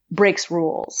Gilligan breaks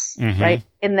rules, right?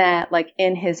 In that, like,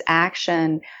 in his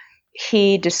action,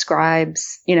 he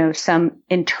describes, some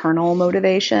internal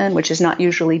motivation, which is not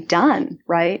usually done,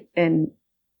 right? In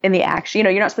the action,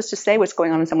 you're not supposed to say what's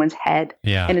going on in someone's head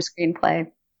in a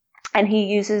screenplay. And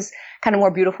he uses kind of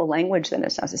more beautiful language than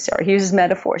is necessary. He uses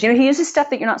metaphors. He uses stuff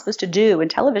that you're not supposed to do in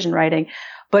television writing,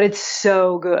 but it's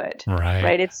so good,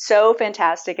 right? It's so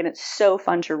fantastic, and it's so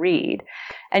fun to read.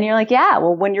 And you're like, yeah,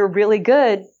 well, when you're really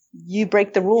good, you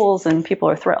break the rules and people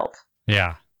are thrilled.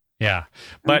 Yeah.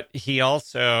 But he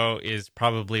also is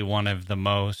probably one of the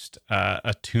most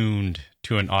attuned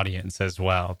to an audience as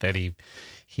well, that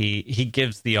he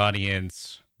gives the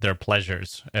audience their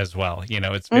pleasures as well.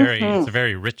 It's it's a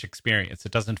very rich experience.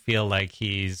 It doesn't feel like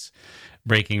he's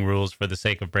breaking rules for the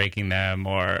sake of breaking them,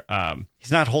 or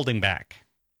he's not holding back.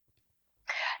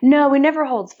 No, he never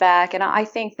holds back. And I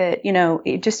think that,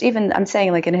 just even, I'm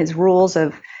saying, like, in his rules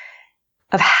of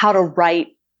how to write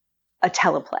a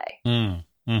teleplay.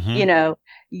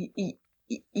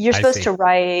 You're supposed to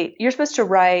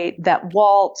write that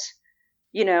Walt,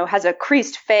 has a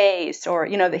creased face, or,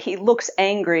 that he looks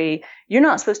angry. You're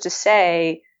not supposed to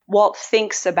say, Walt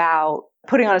thinks about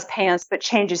putting on his pants but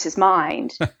changes his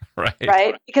mind,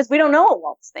 right? Because we don't know what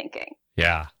Walt's thinking.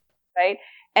 Yeah. Right.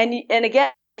 And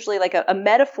again, usually like a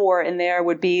metaphor in there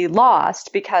would be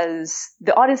lost because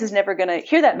the audience is never going to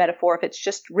hear that metaphor if it's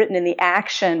just written in the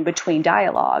action between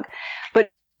dialogue,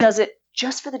 but does it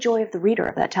just for the joy of the reader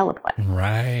of that teleplay.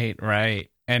 Right.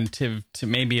 And to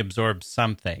maybe absorb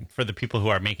something for the people who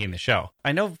are making the show.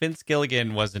 I know Vince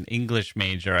Gilligan was an English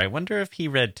major. I wonder if he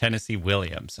read Tennessee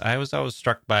Williams. I was always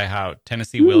struck by how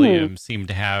Tennessee Williams seemed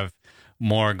to have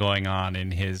more going on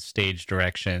in his stage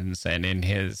directions and in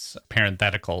his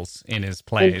parentheticals in his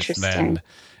plays than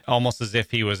almost as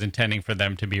if he was intending for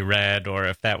them to be read, or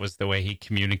if that was the way he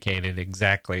communicated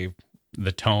exactly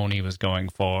the tone he was going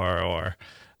for or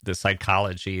the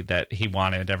psychology that he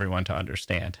wanted everyone to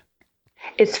understand.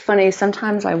 It's funny.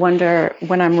 Sometimes I wonder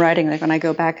when I'm writing, like when I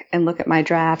go back and look at my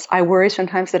drafts, I worry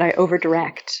sometimes that I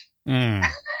over-direct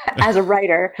as a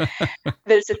writer.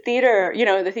 There's a theater,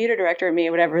 the theater director in me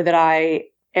or whatever, that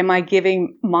am I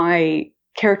giving my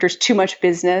characters too much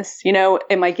business?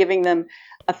 Am I giving them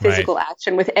a physical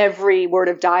action with every word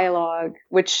of dialogue,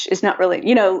 which is not really,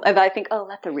 and I think, oh,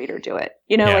 let the reader do it.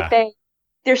 Like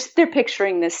they're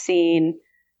picturing this scene.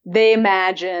 They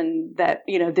imagine that,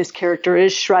 this character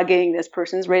is shrugging, this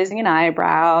person's raising an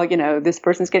eyebrow, this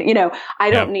person's getting,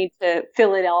 I don't need to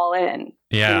fill it all in.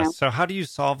 Yeah. So how do you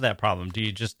solve that problem? Do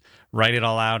you just write it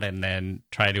all out and then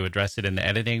try to address it in the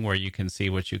editing where you can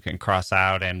see what you can cross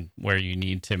out and where you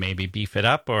need to maybe beef it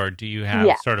up? Or do you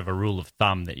have sort of a rule of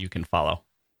thumb that you can follow?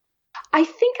 I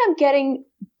think I'm getting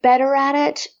better at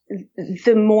it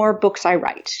the more books I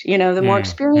write. The more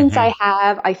experience I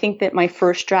have, I think that my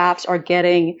first drafts are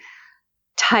getting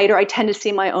tighter. I tend to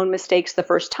see my own mistakes the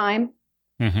first time.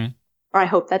 Or I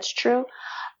hope that's true.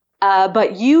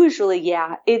 But usually,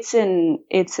 it's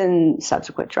in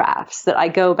subsequent drafts that I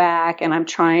go back and I'm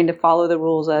trying to follow the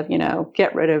rules of,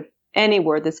 get rid of any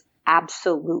word that's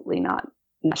absolutely not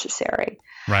necessary.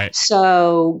 Right.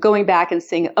 So going back and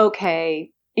saying,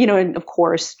 okay, and of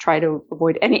course, try to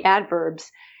avoid any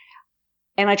adverbs.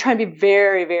 And I try and be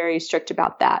very, very strict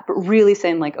about that, but really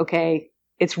saying like, okay,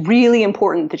 it's really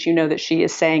important that that she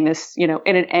is saying this, in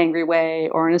an angry way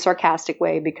or in a sarcastic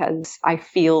way, because I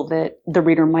feel that the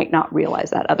reader might not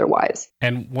realize that otherwise.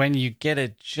 And when you get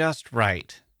it just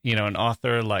right, an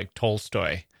author like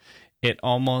Tolstoy, it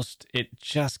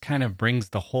just kind of brings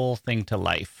the whole thing to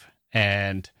life.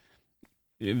 And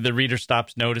the reader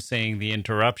stops noticing the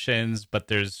interruptions, but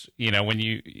there's, when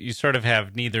you sort of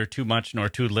have neither too much nor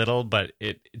too little, but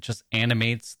it just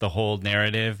animates the whole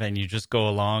narrative and you just go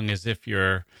along as if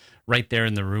you're right there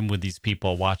in the room with these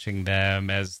people, watching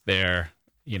them as they're,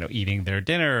 eating their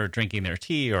dinner or drinking their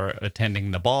tea or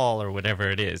attending the ball or whatever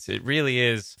it is. It really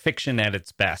is fiction at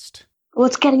its best. Well,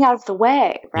 it's getting out of the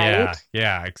way, right?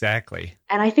 Yeah, exactly.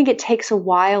 And I think it takes a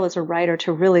while as a writer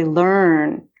to really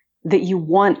learn that you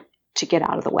want to get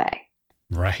out of the way.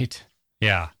 Right.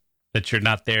 Yeah. That you're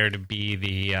not there to be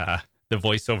the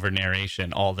voiceover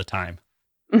narration all the time.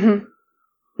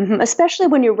 Especially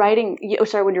when you're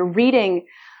when you're reading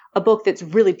a book that's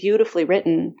really beautifully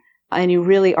written and you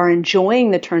really are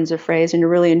enjoying the turns of phrase and you're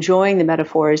really enjoying the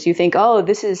metaphors. You think, oh,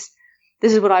 this is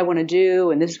what I want to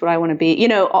do and this is what I want to be.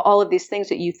 All of these things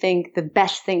that you think the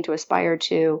best thing to aspire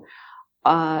to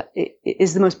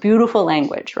is the most beautiful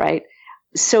language, right?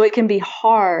 So it can be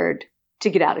hard to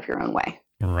get out of your own way.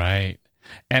 Right.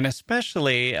 And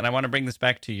especially, and I want to bring this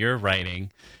back to your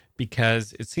writing,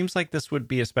 because it seems like this would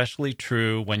be especially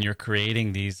true when you're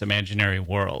creating these imaginary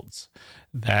worlds,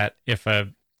 that if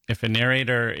a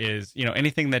narrator is,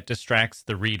 anything that distracts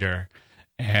the reader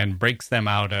and breaks them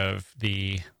out of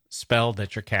the spell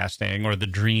that you're casting or the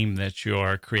dream that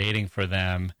you're creating for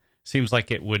them, seems like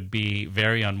it would be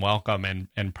very unwelcome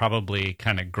and probably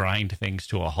kind of grind things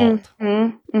to a halt.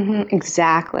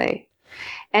 Exactly.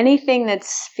 Anything that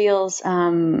feels,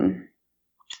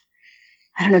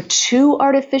 too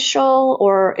artificial,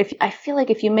 or I feel like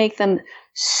if you make them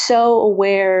so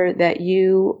aware that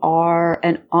you are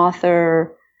an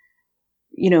author,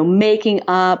 making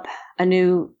up a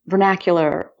new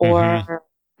vernacular or,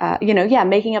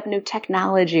 making up new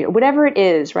technology or whatever it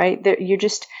is, right?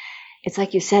 It's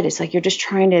like you said, it's like you're just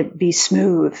trying to be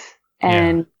smooth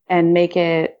and make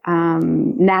it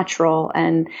natural.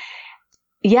 And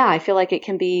I feel like it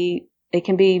can be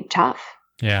tough.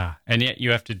 Yeah. And yet you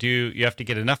have to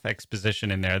get enough exposition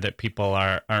in there that people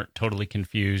aren't totally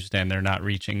confused and they're not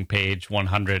reaching page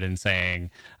 100 and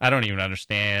saying, I don't even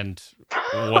understand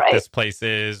what this place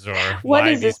is or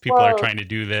why these people are trying to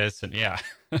do this. And And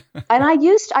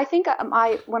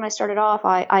when I started off,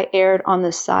 I erred on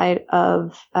the side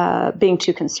of being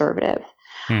too conservative.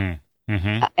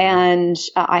 And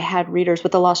I had readers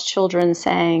with The Lost Children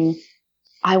saying,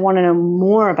 I want to know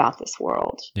more about this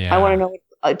world. Yeah. I want to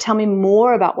know, tell me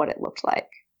more about what it looked like.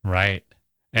 Right.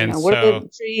 And what are the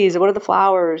trees? What are the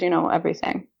flowers?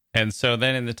 Everything. And so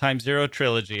then in the Time Zero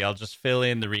trilogy, I'll just fill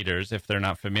in the readers if they're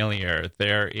not familiar.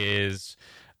 There is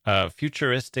a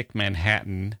futuristic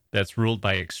Manhattan that's ruled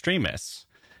by extremists.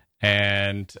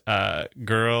 And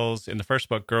girls, in the first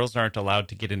book, girls aren't allowed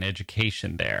to get an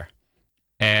education there.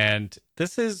 And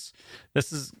this is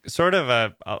sort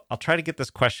of I'll try to get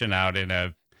this question out in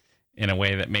a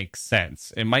way that makes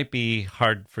sense. It might be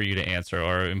hard for you to answer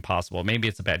or impossible. Maybe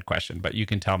it's a bad question, but you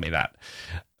can tell me that.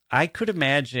 I could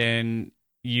imagine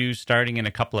you starting in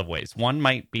a couple of ways. One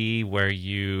might be where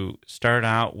you start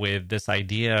out with this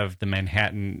idea of the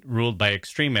Manhattan ruled by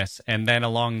extremists, and then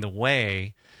along the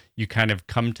way, you kind of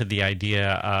come to the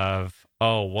idea of,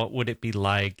 oh, what would it be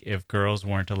like if girls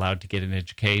weren't allowed to get an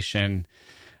education?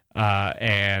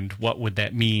 And what would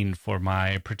that mean for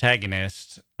my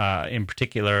protagonist in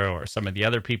particular, or some of the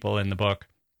other people in the book?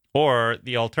 Or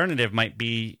the alternative might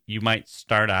be you might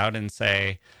start out and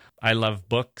say, I love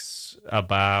books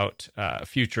about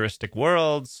futuristic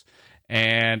worlds,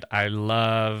 and I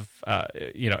love,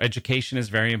 education is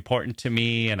very important to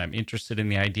me, and I'm interested in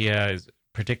the idea,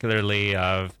 particularly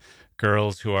of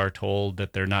girls who are told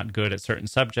that they're not good at certain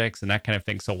subjects and that kind of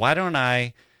thing. So why don't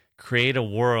I create a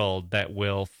world that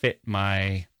will fit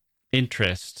my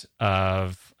interest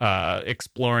of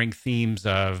exploring themes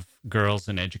of girls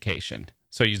and education?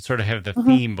 So you sort of have the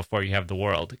theme before you have the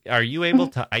world. Are you able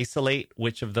to isolate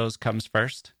which of those comes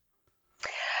first?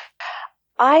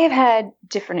 I have had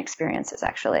different experiences,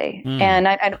 actually. And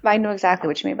I know exactly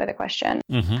what you mean by the question.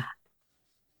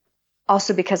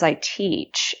 Also because I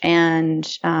teach, and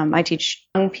I teach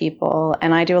young people,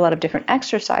 and I do a lot of different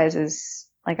exercises.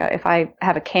 Like if I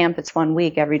have a camp, it's 1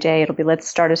 week every day. It'll be, let's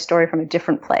start a story from a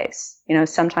different place.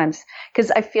 Sometimes,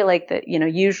 because I feel like that,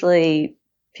 usually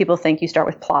people think you start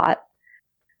with plot,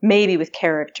 maybe with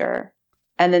character.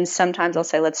 And then sometimes I'll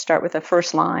say, let's start with a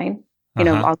first line.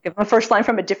 I'll give them a first line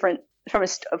from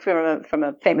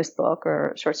a famous book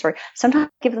or short story. Sometimes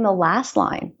I give them the last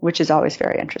line, which is always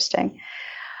very interesting.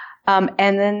 And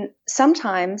then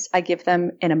sometimes I give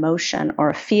them an emotion or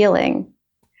a feeling.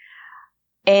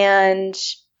 And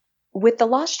with The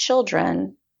Lost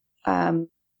Children,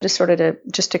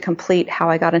 just to complete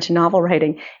how I got into novel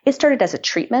writing, it started as a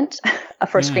treatment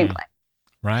for a screenplay.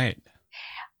 Right.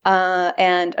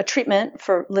 And a treatment,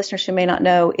 for listeners who may not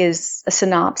know, is a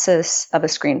synopsis of a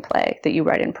screenplay that you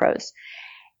write in prose.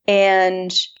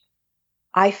 And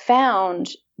I found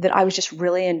that I was just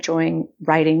really enjoying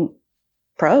writing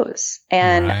prose,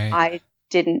 and I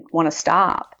didn't want to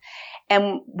stop.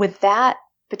 And with that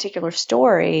particular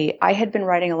story, I had been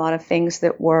writing a lot of things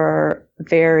that were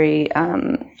very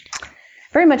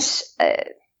much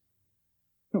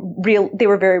real. They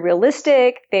were very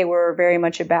realistic. They were very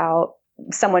much about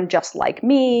someone just like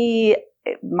me,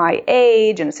 my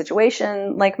age, in a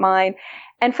situation like mine.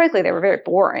 And frankly, they were very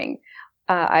boring.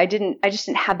 I just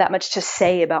didn't have that much to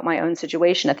say about my own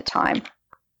situation at the time.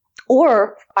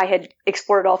 Or I had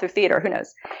explored it all through theater, who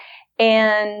knows.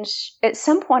 And at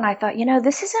some point I thought,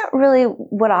 this isn't really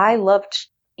what I love to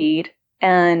read.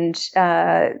 And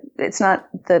it's not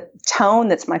the tone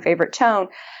that's my favorite tone.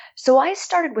 So I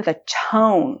started with a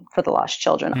tone for The Lost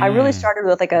Children. I really started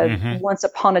with like a Once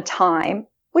Upon a Time,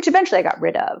 which eventually I got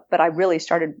rid of. But I really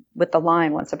started with the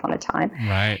line Once Upon a Time.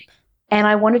 Right. And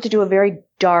I wanted to do a very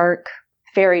dark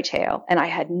fairy tale. And I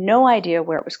had no idea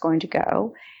where it was going to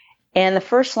go. And the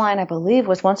first line, I believe,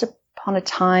 was Once Upon a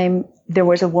Time, there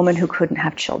was a woman who couldn't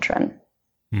have children.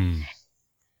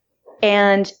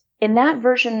 And in that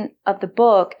version of the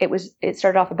book, it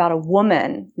started off about a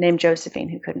woman named Josephine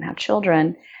who couldn't have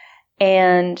children.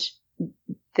 And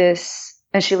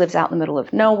she lives out in the middle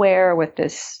of nowhere with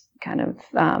this kind of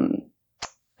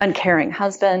uncaring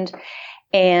husband.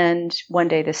 And one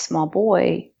day this small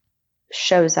boy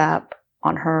shows up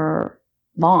on her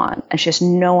lawn, and she has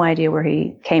no idea where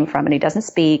he came from, and he doesn't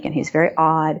speak, and he's very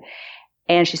odd.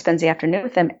 And she spends the afternoon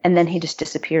with him, and then he just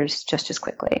disappears just as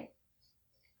quickly.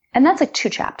 And that's like 2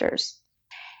 chapters.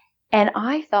 And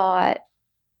I thought,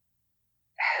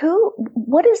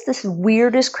 what is this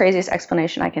weirdest, craziest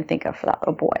explanation I can think of for that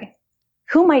little boy?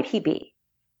 Who might he be?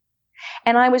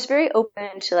 And I was very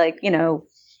open to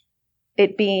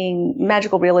it being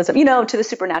magical realism, to the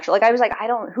supernatural. I was like,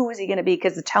 who is he going to be?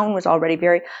 Because the tone was already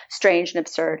very strange and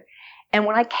absurd. And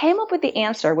when I came up with the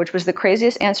answer, which was the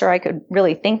craziest answer I could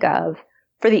really think of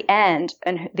for the end,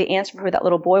 and the answer for who that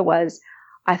little boy was,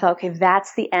 I thought, okay,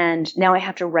 that's the end. Now I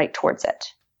have to write towards it.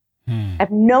 I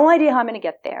have no idea how I'm going to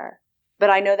get there, but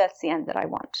I know that's the end that I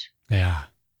want. Yeah.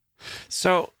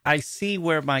 So I see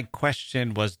where my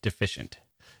question was deficient,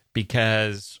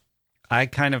 because I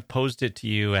kind of posed it to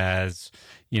you as,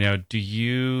 do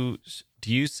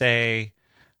you say,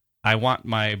 I want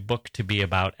my book to be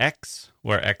about X,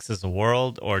 where X is a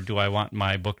world, or do I want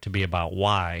my book to be about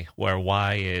Y, where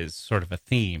Y is sort of a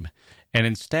theme? And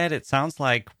instead, it sounds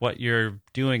like what you're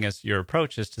doing as your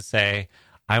approach is to say,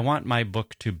 I want my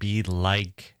book to be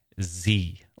like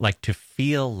Z, like to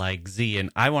feel like Z, and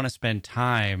I want to spend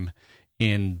time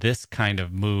in this kind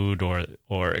of mood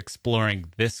or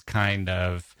exploring this kind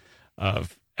of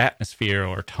atmosphere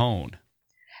or tone.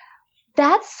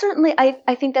 That's certainly,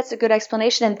 I think that's a good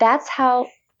explanation. And that's how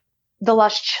The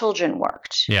Lost Children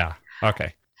worked. Yeah.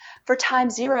 Okay. For Time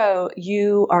Zero,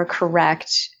 you are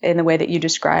correct in the way that you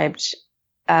described.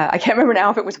 I can't remember now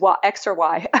if it was X or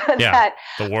Y. Yeah. That,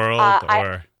 the world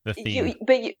or the theme.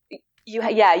 You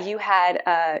had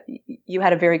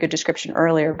a very good description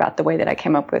earlier about the way that I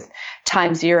came up with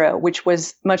Time Zero, which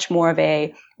was much more of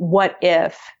a what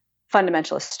if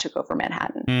fundamentalists took over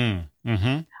Manhattan.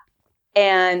 Mm-hmm.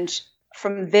 And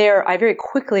from there, I very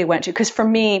quickly went to, because for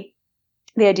me,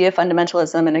 the idea of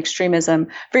fundamentalism and extremism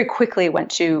very quickly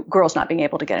went to girls not being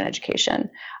able to get an education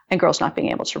and girls not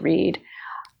being able to read.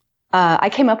 I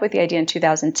came up with the idea in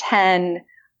 2010,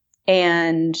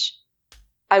 and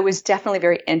I was definitely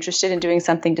very interested in doing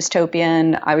something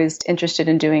dystopian. I was interested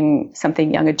in doing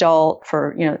something young adult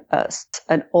for,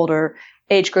 an older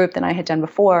age group than I had done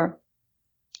before.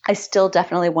 I still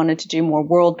definitely wanted to do more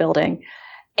world building.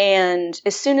 And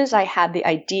as soon as I had the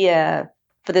idea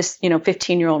for this,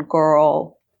 15-year-old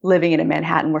girl living in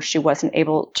Manhattan where she wasn't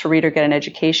able to read or get an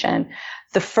education,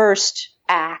 the first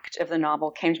act of the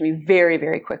novel came to me very,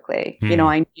 very quickly.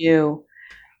 I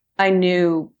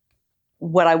knew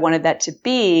what I wanted that to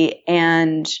be.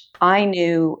 And I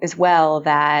knew as well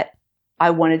that I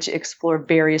wanted to explore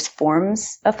various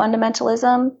forms of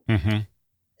fundamentalism. Mm-hmm.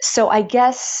 So I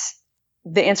guess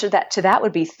the answer to that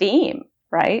would be theme,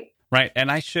 right? Right.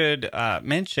 And I should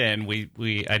mention,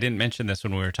 I didn't mention this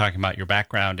when we were talking about your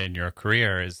background and your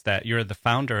career, is that you're the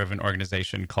founder of an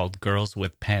organization called Girls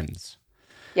with Pens.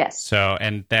 Yes. So,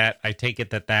 and that, I take it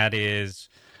that is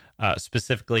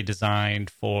specifically designed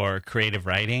for creative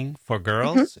writing for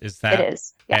girls? Mm-hmm. Is that? It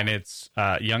is. Yeah. And it's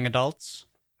young adults?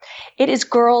 It is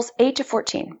girls 8 to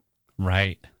 14.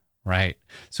 Right.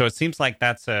 So it seems like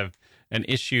that's an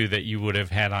issue that you would have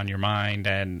had on your mind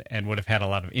and would have had a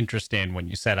lot of interest in when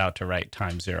you set out to write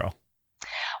Time Zero.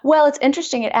 Well, it's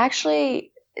interesting. It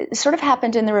actually sort of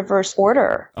happened in the reverse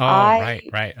order. Oh,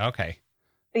 right. Okay.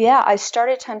 Yeah, I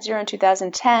started Time Zero in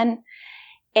 2010,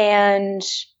 and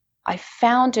I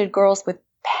founded Girls with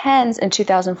Pens in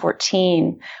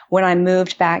 2014 when I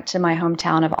moved back to my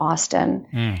hometown of Austin.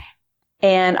 Mm.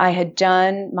 And I had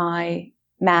done my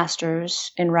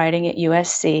master's in writing at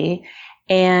USC,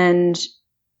 and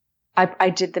I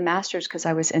did the master's because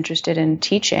I was interested in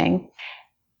teaching.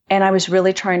 And I was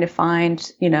really trying to find,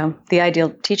 the ideal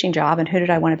teaching job and who did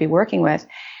I want to be working with.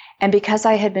 And because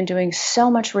I had been doing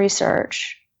so much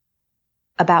research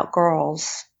about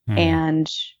girls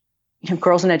and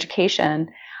girls in education,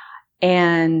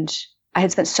 and I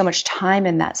had spent so much time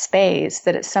in that space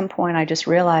that at some point I just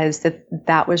realized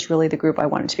that was really the group I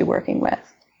wanted to be working with.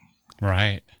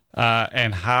 Right.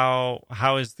 And how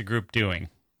is the group doing?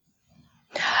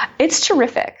 It's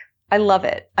terrific. I love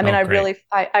it. I mean, great.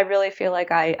 I really feel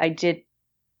like I did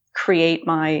create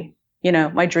my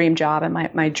dream job and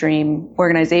my dream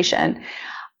organization.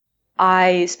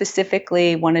 I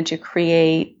specifically wanted to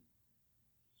create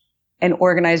an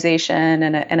organization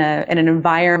and an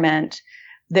environment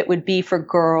that would be for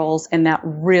girls in that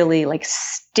really like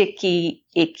sticky,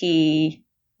 icky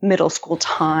middle school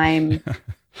time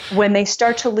when they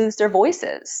start to lose their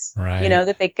voices, right.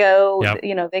 That they go,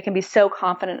 Yep. They can be so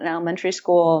confident in elementary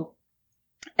school.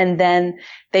 And then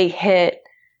they hit,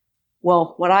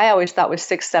 what I always thought was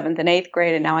 6th, 7th, and 8th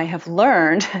grade. And now I have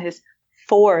learned is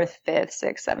 4th, 5th,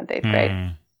 6th, 7th, 8th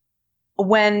grade.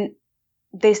 When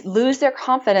they lose their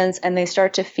confidence and they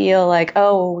start to feel like,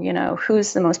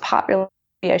 who's the most popular?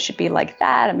 Maybe I should be like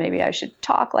that. And maybe I should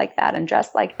talk like that and dress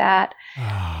like that.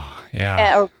 Oh,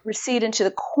 yeah. Or recede into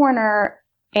the corner.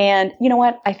 And you know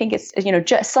what? I think it's,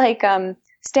 just like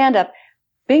stand-up,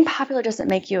 being popular doesn't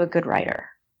make you a good writer.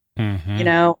 Mm-hmm.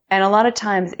 And a lot of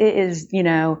times it is,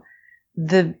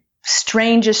 the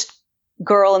strangest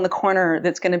girl in the corner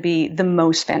that's going to be the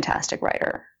most fantastic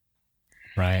writer.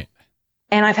 Right.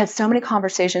 And I've had so many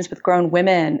conversations with grown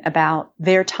women about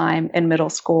their time in middle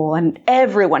school, and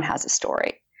everyone has a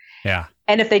story. Yeah.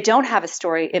 And if they don't have a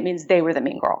story, it means they were the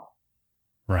mean girl.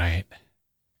 Right.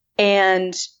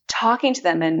 and talking to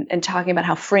them and talking about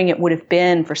how freeing it would have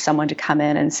been for someone to come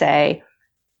in and say,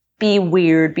 be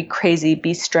weird, be crazy,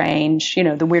 be strange,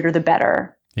 the weirder the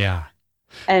better. Yeah.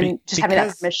 And just having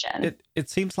that permission. It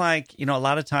seems like, a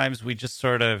lot of times we just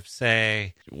sort of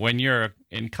say, when you're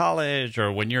in college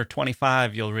or when you're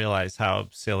 25, you'll realize how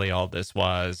silly all this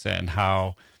was and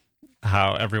how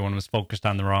everyone was focused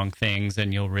on the wrong things,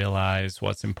 and you'll realize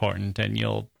what's important, and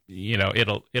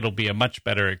it'll be a much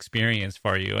better experience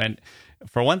for you. And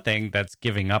for one thing, that's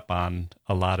giving up on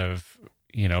a lot of,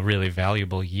 really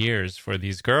valuable years for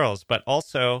these girls, but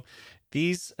also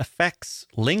these effects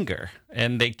linger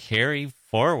and they carry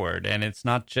forward. And it's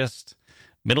not just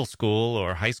middle school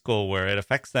or high school where it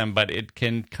affects them, but it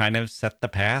can kind of set the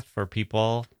path for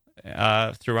people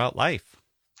throughout life.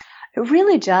 It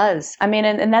really does. I mean,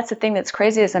 and that's the thing that's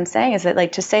crazy, as I'm saying, is that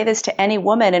like to say this to any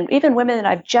woman, and even women that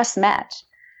I've just met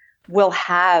will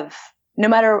have, no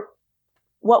matter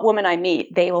what woman I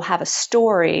meet, they will have a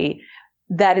story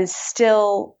that is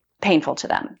still painful to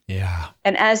them. Yeah.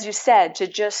 And as you said, to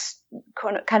just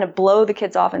kind of blow the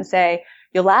kids off and say,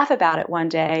 you'll laugh about it one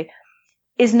day,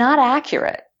 is not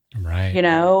accurate. Right.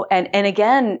 And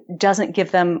again, doesn't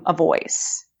give them a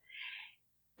voice.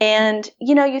 And,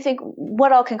 you think,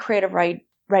 what all can creative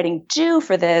writing do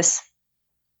for this?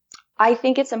 I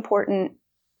think it's important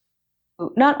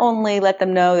not only let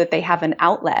them know that they have an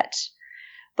outlet,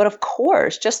 but of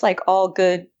course, just like all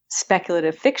good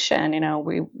speculative fiction,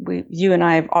 you and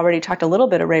I have already talked a little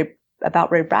bit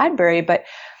about Ray Bradbury, but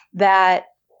that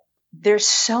there's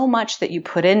so much that you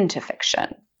put into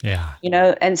fiction. Yeah.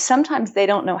 And sometimes they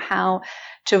don't know how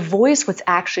to voice what's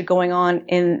actually going on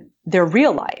in their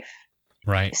real life.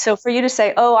 Right. So for you to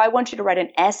say, oh, I want you to write an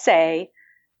essay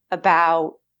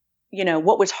about,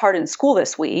 what was hard in school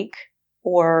this week,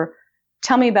 or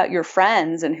tell me about your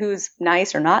friends and who's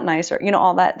nice or not nice, or,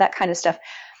 all that kind of stuff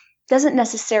doesn't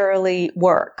necessarily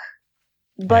work.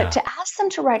 But to ask them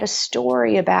to write a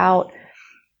story about,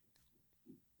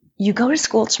 you go to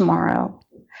school tomorrow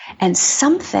and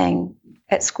something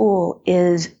at school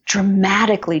is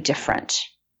dramatically different,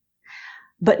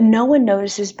 but no one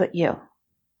notices but you.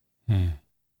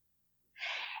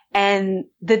 And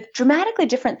the dramatically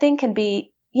different thing can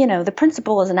be, the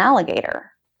principal is an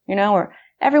alligator, or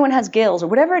everyone has gills or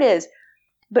whatever it is.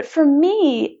 But for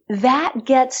me, that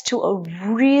gets to a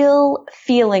real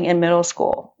feeling in middle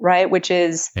school, right? Which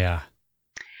is,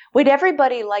 wait,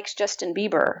 everybody likes Justin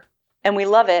Bieber and we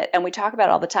love it and we talk about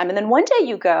it all the time. And then one day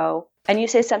you go and you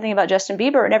say something about Justin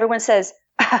Bieber and everyone says,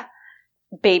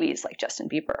 babies like Justin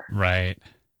Bieber. Right.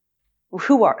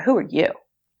 Who are you?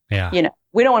 Yeah.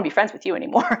 We don't want to be friends with you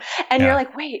anymore. And you're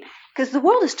like, wait, because the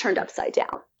world is turned upside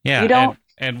down. Yeah. You don't,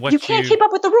 and what you can't keep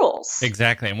up with the rules.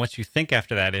 Exactly. And what you think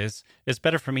after that is, it's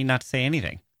better for me not to say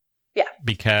anything. Yeah.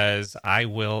 Because I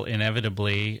will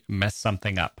inevitably mess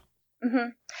something up. Mm-hmm.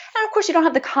 And of course, you don't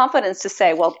have the confidence to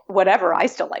say, well, whatever, I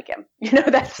still like him.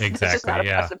 That's just not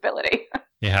a possibility.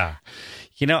 Yeah.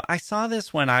 I saw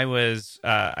this when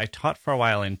I taught for a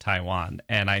while in Taiwan,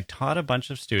 and I taught a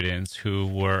bunch of students who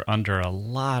were under a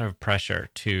lot of pressure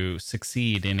to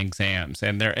succeed in exams,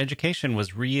 and their education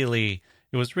was really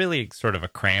sort of a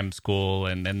cram school,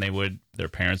 and then their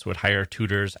parents would hire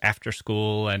tutors after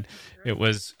school, and it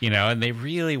was, and they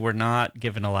really were not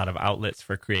given a lot of outlets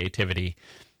for creativity.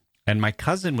 And my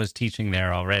cousin was teaching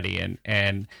there already,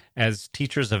 and as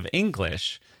teachers of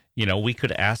English, we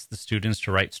could ask the students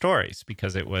to write stories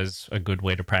because it was a good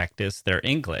way to practice their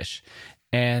English.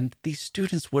 And these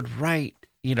students would write,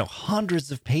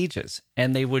 hundreds of pages,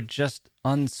 and they would just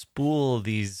unspool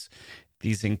these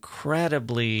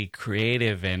incredibly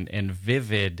creative and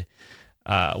vivid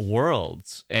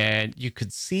worlds. And you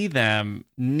could see them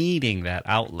needing that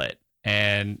outlet.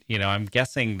 And, I'm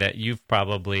guessing that you've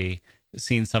probably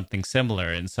seen something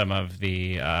similar in some of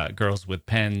the Girls with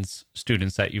Pens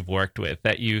students that you've worked with,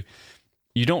 that you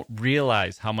don't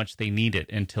realize how much they need it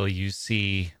until you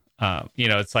see,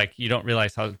 it's like you don't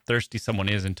realize how thirsty someone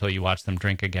is until you watch them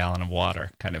drink a gallon of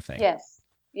water, kind of thing.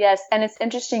 Yes. And it's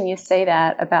interesting you say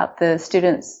that about the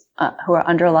students who are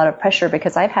under a lot of pressure,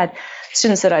 because I've had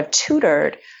students that I've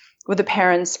tutored where the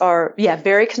parents are,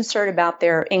 very concerned about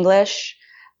their English,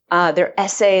 their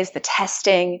essays, the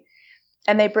testing.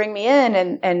 And they bring me in,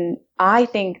 and I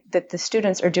think that the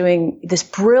students are doing this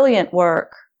brilliant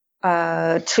work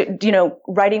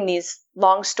writing these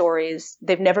long stories.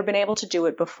 They've never been able to do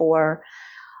it before.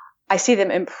 I see them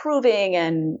improving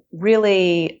and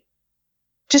really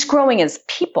just growing as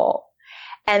people.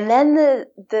 And then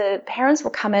the parents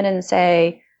will come in and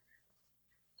say,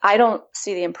 I don't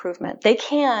see the improvement. They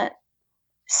can't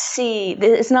see,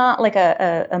 it's not like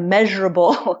a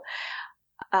measurable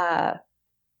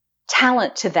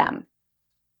talent to them,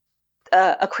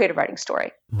 a creative writing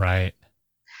story. Right.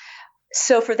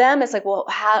 So for them, it's like, well,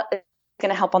 how is it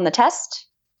going to help on the test?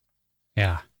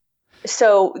 Yeah.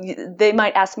 So they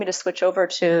might ask me to switch over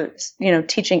to,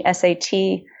 teaching SAT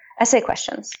essay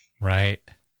questions. Right.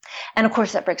 And of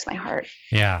course, that breaks my heart.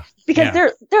 Yeah. Because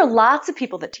there are lots of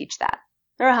people that teach that.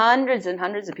 There are hundreds and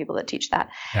hundreds of people that teach that.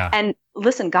 Yeah. And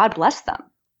listen, God bless them.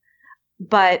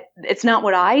 But it's not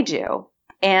what I do.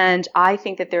 And I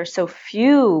think that there are so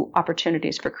few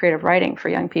opportunities for creative writing for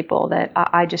young people that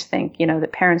I just think,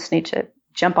 that parents need to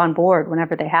jump on board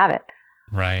whenever they have it.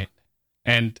 Right.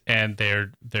 And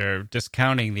they're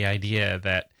discounting the idea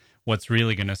that what's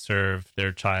really going to serve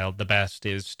their child the best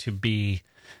is to be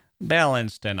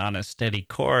balanced and on a steady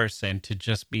course, and to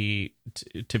just be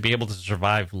to be able to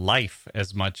survive life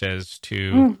as much as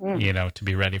to to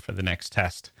be ready for the next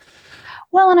test.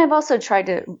 Well, and I've also tried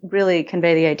to really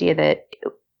convey the idea that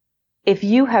if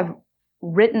you have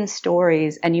written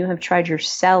stories and you have tried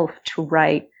yourself to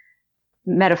write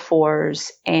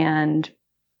metaphors and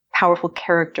powerful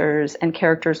characters and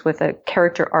characters with a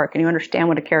character arc, and you understand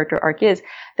what a character arc is,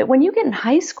 that when you get in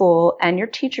high school and your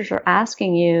teachers are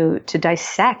asking you to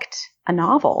dissect a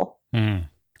novel,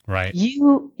 right,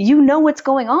 you know what's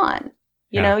going on.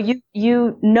 You know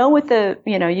what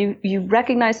you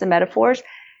recognize the metaphors,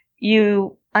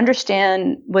 you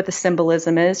understand what the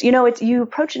symbolism is. You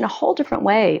approach it in a whole different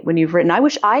way when you've written. I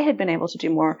wish I had been able to do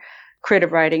more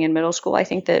creative writing in middle school. I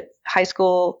think that high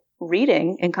school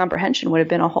reading and comprehension would have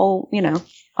been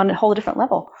on a whole different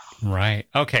level. Right.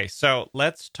 Okay. So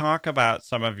let's talk about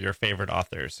some of your favorite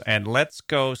authors, and let's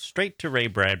go straight to Ray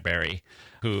Bradbury,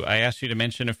 who I asked you to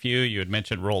mention a few. You had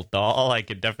mentioned Roald Dahl. I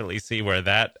could definitely see where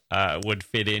that would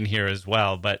fit in here as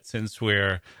well. But since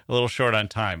we're a little short on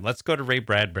time, let's go to Ray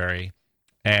Bradbury.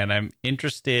 And I'm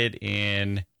interested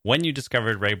in when you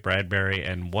discovered Ray Bradbury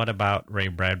and what about Ray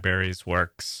Bradbury's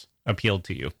works appealed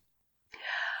to you.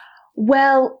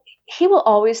 Well, he will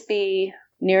always be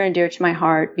near and dear to my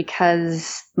heart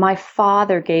because my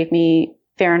father gave me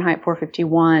Fahrenheit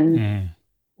 451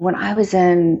 when I was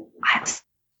in 6th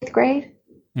grade.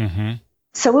 Mm-hmm.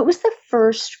 So it was the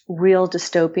first real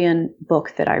dystopian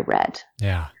book that I read.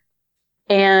 Yeah.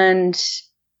 And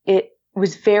it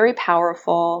was very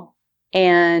powerful.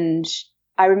 And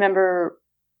I remember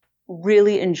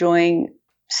really enjoying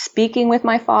speaking with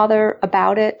my father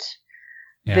about it.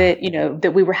 Yeah.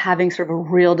 That we were having sort of a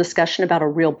real discussion about a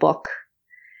real book.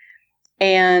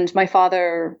 And my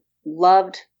father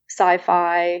loved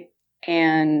sci-fi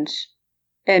and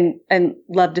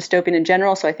loved dystopian in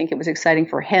general. So I think it was exciting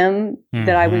for him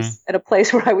that I was at a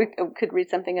place where I could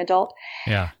read something adult.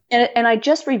 Yeah. And I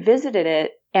just revisited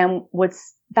it. And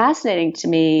what's fascinating to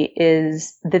me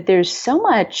is that there's so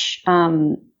much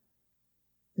going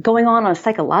on a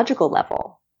psychological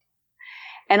level.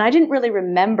 And I didn't really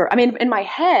remember. I mean, in my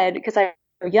head, because I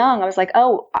was young, I was like,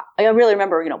 oh, I really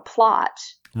remember, plot.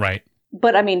 Right.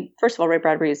 But I mean, first of all, Ray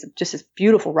Bradbury is just this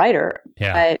beautiful writer.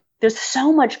 Yeah. But there's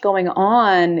so much going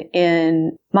on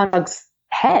in Montague's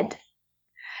head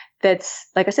that's,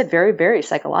 like I said, very, very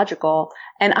psychological.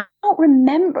 And I don't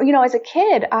remember, as a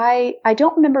kid, I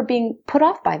don't remember being put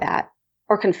off by that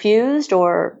or confused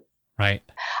or. Right.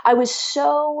 I was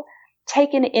so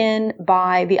taken in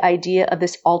by the idea of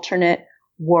this alternate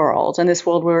world, and this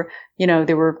world where,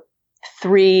 there were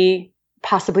 3,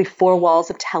 possibly 4 walls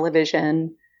of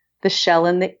television, the shell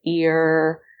in the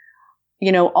ear,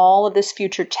 all of this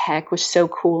future tech was so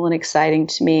cool and exciting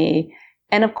to me.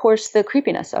 And of course, the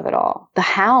creepiness of it all. The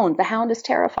hound is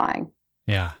terrifying.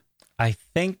 Yeah. I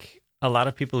think a lot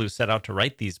of people who set out to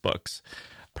write these books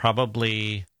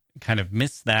probably kind of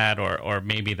miss that, or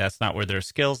maybe that's not where their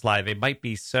skills lie. They might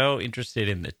be so interested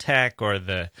in the tech or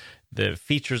the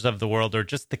features of the world or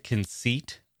just the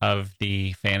conceit of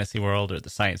the fantasy world or the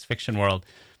science fiction world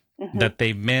that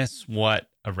they miss what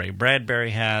a Ray Bradbury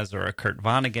has or a Kurt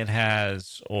Vonnegut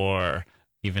has or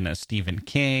even a Stephen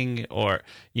King, or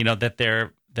that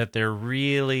they're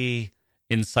really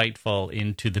insightful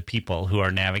into the people who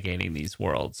are navigating these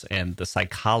worlds and the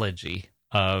psychology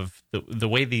of the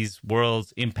way these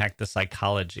worlds impact the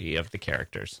psychology of the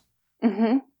characters.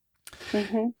 Mm-hmm.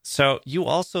 Mm-hmm. So you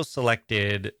also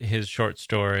selected his short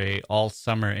story, All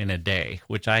Summer in a Day,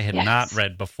 which I had not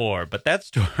read before. But that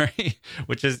story,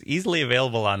 which is easily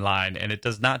available online, and it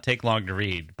does not take long to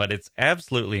read, but it's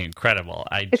absolutely incredible.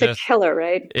 It's a killer,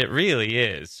 right? It really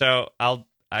is. So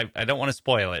I don't want to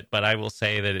spoil it, but I will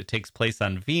say that it takes place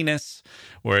on Venus,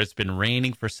 where it's been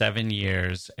raining for 7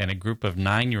 years, and a group of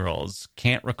 9-year-olds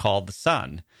can't recall the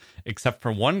sun, except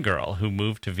for one girl who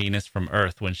moved to Venus from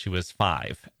Earth when she was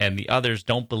 5, and the others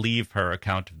don't believe her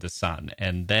account of the sun.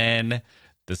 And then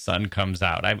the sun comes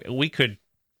out. We could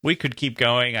keep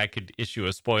going. I could issue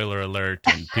a spoiler alert,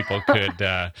 and people could,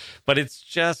 but it's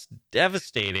just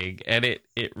devastating. And it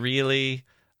really,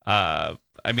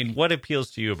 what appeals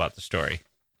to you about the story?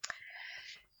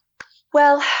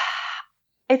 Well,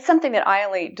 it's something that I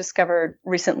only discovered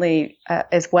recently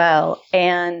as well.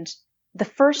 And the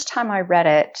first time I read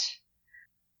it,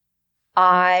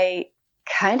 I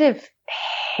kind of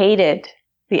hated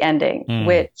the ending,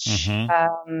 which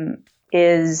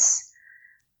is,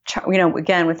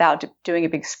 again, without doing a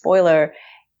big spoiler,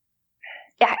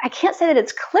 I can't say that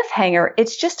it's cliffhanger.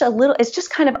 It's just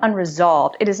kind of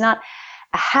unresolved. It is not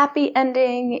a happy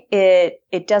ending.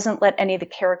 It doesn't let any of the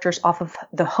characters off of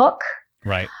the hook.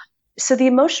 Right. So the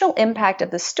emotional impact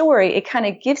of the story, it kind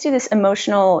of gives you this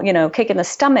emotional, kick in the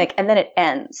stomach, and then it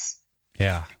ends.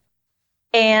 Yeah.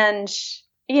 And,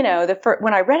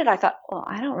 when I read it, I thought, well,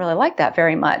 I don't really like that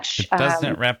very much. It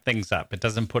doesn't wrap things up. It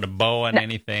doesn't put a bow on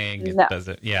anything. It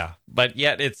doesn't. Yeah. But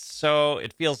yet it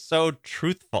feels so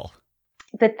truthful.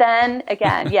 But then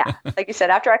again, yeah, like you said,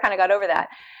 after I kind of got over that,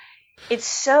 it's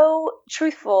so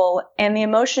truthful and the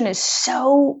emotion is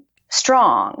so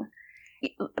strong.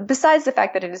 Besides the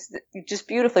fact that it is just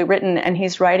beautifully written, and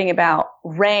he's writing about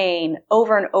rain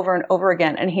over and over and over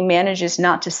again, and he manages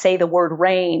not to say the word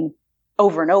rain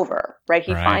over and over, right?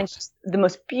 He finds the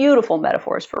most beautiful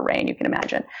metaphors for rain you can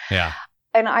imagine. Yeah.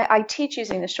 And I teach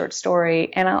using the short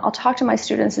story, and I'll talk to my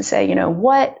students and say,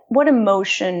 what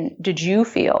emotion did you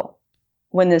feel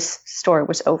when this story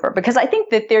was over? Because I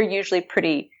think that they're usually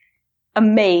pretty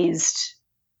amazed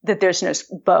that there's no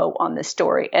bow on this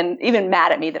story, and even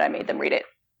mad at me that I made them read it.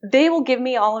 They will give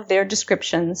me all of their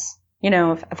descriptions,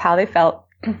 of how they felt.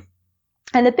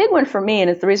 And the big one for me, and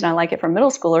it's the reason I like it from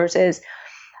middle schoolers, is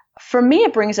for me,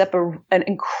 it brings up an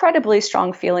incredibly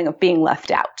strong feeling of being left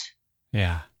out.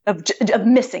 Yeah. Of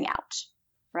missing out.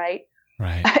 Right.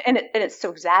 Right. And it's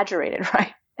so exaggerated.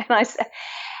 Right.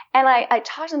 And I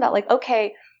talked to them about, like,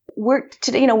 okay, we're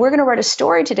going to write a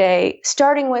story today,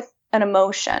 starting with an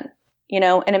emotion.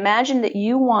 And imagine that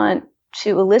you want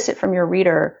to elicit from your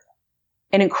reader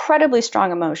an incredibly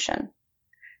strong emotion.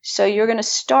 So you're going to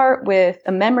start with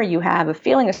a memory you have, a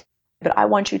feeling, but I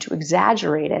want you to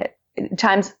exaggerate it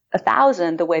times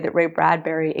 1,000 the way that Ray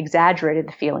Bradbury exaggerated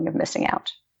the feeling of missing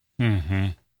out. Mm-hmm.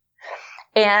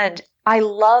 And I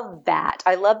love that.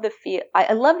 I love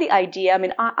I love the idea. I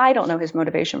mean, I don't know his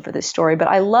motivation for this story, but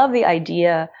I love the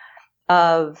idea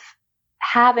of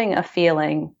having a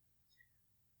feeling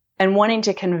and wanting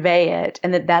to convey it,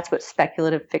 and that's what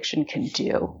speculative fiction can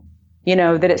do.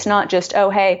 That it's not just, oh,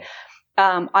 hey,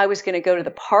 I was going to go to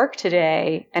the park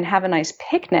today and have a nice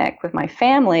picnic with my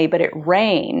family, but it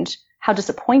rained. How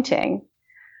disappointing.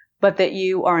 But that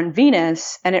you are on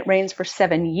Venus and it rains for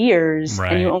 7 years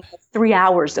and you only have 3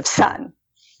 hours of sun.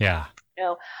 Yeah.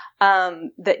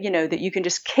 That you can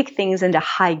just kick things into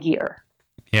high gear.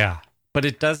 Yeah. But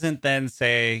it doesn't then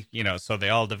say, so they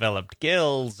all developed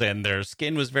gills and their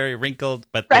skin was very wrinkled,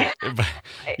 but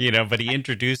he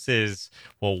introduces,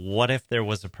 well, what if there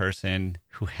was a person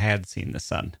who had seen the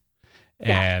sun?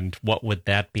 Yeah. And what would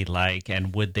that be like?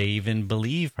 And would they even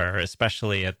believe her,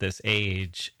 especially at this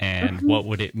age? And what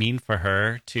would it mean for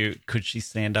her could she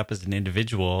stand up as an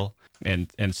individual and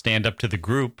stand up to the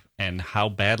group? And how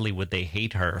badly would they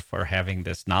hate her for having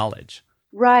this knowledge?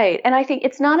 Right. And I think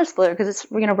it's not a spoiler because it's,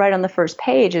 right on the first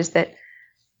page is that,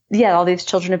 all these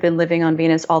children have been living on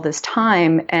Venus all this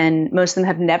time and most of them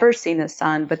have never seen the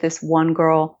sun, but this one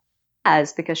girl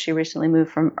has because she recently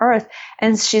moved from Earth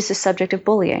and she's the subject of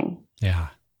bullying. Yeah.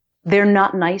 They're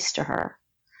not nice to her.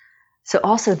 So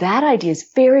also that idea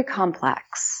is very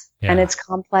complex and it's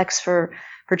complex for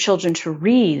children to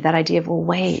read that idea of, well,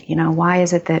 wait, why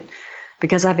is it that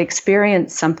because I've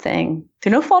experienced something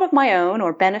through no fault of my own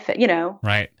or benefit,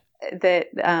 right.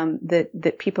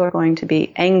 That people are going to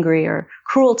be angry or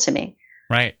cruel to me.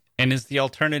 Right. And is the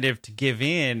alternative to give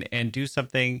in and do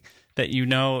something that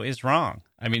is wrong?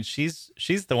 I mean, she's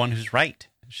the one who's right.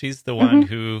 She's the one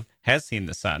who has seen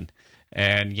the sun.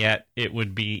 And yet it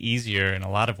would be easier in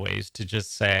a lot of ways to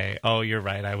just say, oh, you're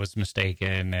right, I was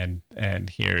mistaken. And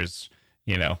here's,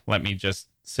 let me just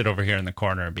sit over here in the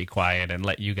corner and be quiet and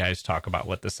let you guys talk about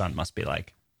what the sun must be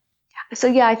like. So,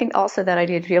 I think also that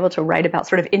idea to be able to write about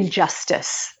sort of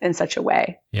injustice in such a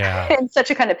way. Yeah. In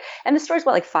such a kind of, and the story's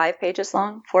like 5 pages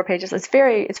long, 4 pages. It's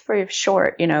very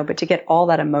short, but to get all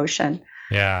that emotion.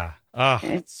 Yeah. Oh,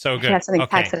 it's so good. Yeah, something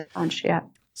packs a punch. Yeah.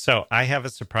 So I have a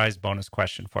surprise bonus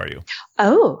question for you.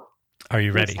 Oh. Are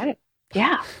you ready?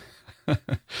 Yeah.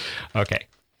 Okay.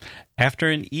 After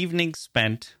an evening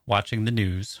spent watching the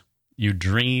news, you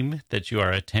dream that you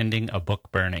are attending a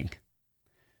book burning.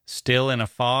 Still in a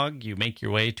fog, you make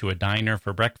your way to a diner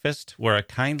for breakfast where a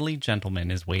kindly gentleman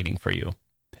is waiting for you.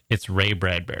 It's Ray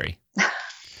Bradbury.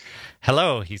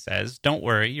 Hello, he says. Don't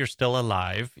worry, you're still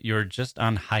alive. You're just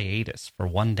on hiatus for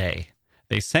one day.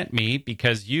 They sent me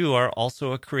because you are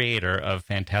also a creator of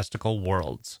fantastical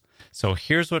worlds. So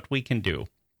here's what we can do.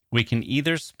 We can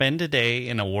either spend a day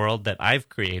in a world that I've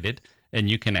created,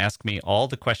 and you can ask me all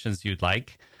the questions you'd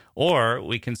like, or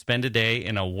we can spend a day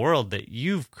in a world that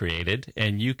you've created,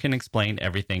 and you can explain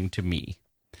everything to me.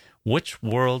 Which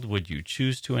world would you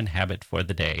choose to inhabit for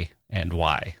the day, and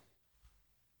why?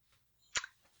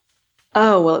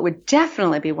 Oh, well, it would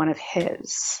definitely be one of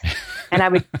his. And I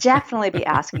would definitely be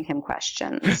asking him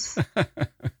questions.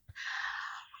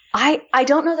 I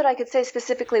don't know that I could say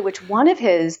specifically which one of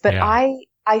his, but yeah.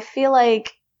 I feel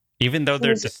like... Even though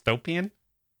they're dystopian?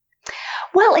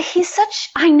 Well,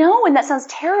 I know, and that sounds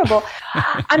terrible.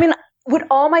 I mean, would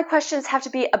all my questions have to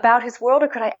be about his world, or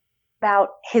could I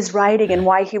about his writing and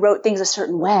why he wrote things a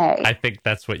certain way? I think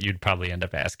that's what you'd probably end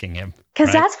up asking him.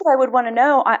 Because that's what I would want to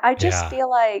know. I just feel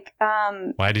like...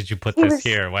 why did you put this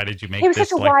here? Why did you make this like that? He was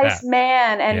such a wise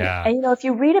man. And, you know, if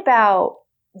you read about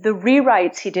the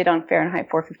rewrites he did on Fahrenheit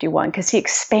 451, because he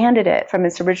expanded it from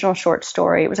his original short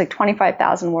story. It was like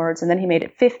 25,000 words, and then he made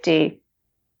it 50.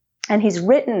 And he's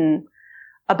written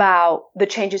about the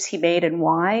changes he made and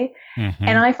why. Mm-hmm.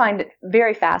 And I find it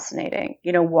very fascinating.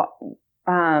 You know, what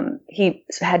he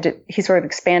sort of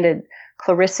expanded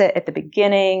Clarissa at the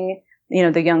beginning, you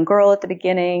know, the young girl at the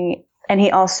beginning. And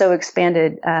he also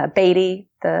expanded Beatty,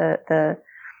 the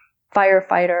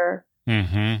firefighter,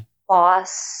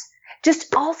 boss,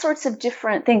 just all sorts of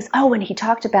different things. Oh, and he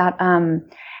talked about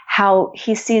how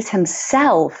he sees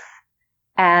himself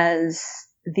as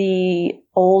the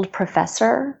old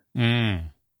professor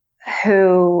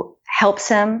who helps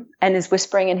him and is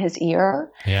whispering in his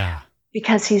ear. Yeah.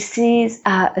 Because he sees,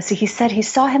 so he said he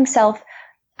saw himself,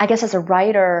 I guess as a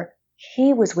writer,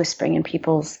 he was whispering in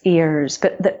people's ears,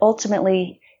 but that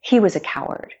ultimately he was a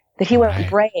coward, that he wasn't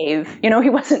brave. You know,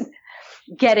 he wasn't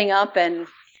getting up and,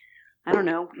 I don't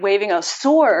know, waving a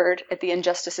sword at the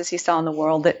injustices he saw in the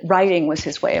world, that writing was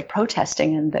his way of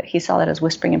protesting, and that he saw that as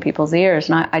whispering in people's ears.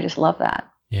 And I just love that.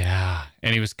 Yeah.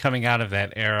 And he was coming out of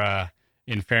that era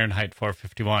in Fahrenheit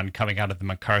 451, coming out of the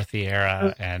McCarthy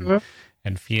era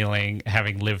and feeling,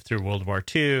 having lived through World War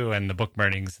II and the book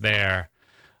burnings there,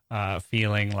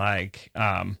 feeling like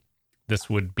this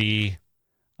would be,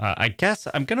 I guess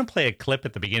I'm going to play a clip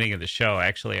at the beginning of the show.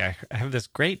 Actually, I have this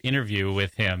great interview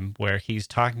with him where he's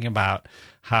talking about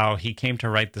how he came to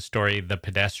write the story The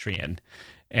Pedestrian,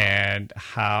 and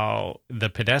how the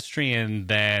pedestrian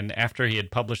then, after he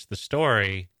had published the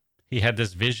story, he had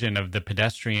this vision of the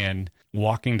pedestrian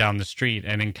walking down the street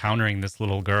and encountering this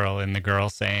little girl, and the girl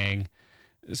saying,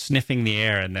 sniffing the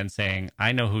air and then saying,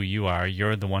 I know who you are.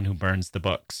 You're the one who burns the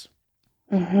books.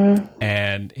 Mm-hmm.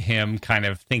 And him kind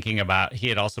of thinking about, he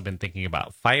had also been thinking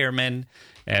about firemen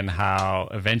and how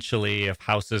eventually if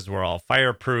houses were all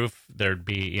fireproof, there'd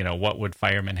be, you know, what would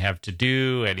firemen have to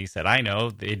do? And he said, I know,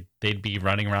 they'd be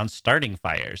running around starting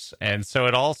fires. And so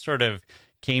it all sort of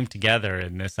came together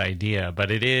in this idea,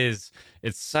 but it's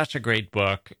such a great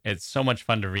book. It's so much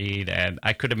fun to read. And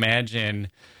I could imagine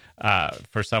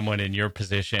for someone in your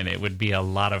position, it would be a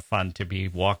lot of fun to be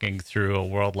walking through a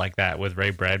world like that with Ray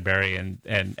Bradbury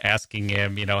and asking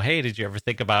him, you know, hey, did you ever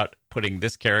think about putting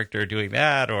this character doing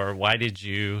that? Or why did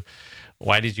you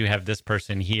have this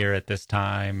person here at this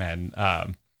time?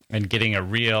 And getting a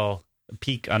real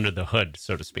peek under the hood,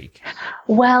 so to speak.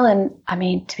 Well, and I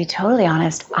mean, to be totally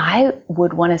honest, I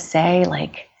would want to say,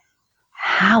 like,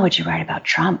 how would you write about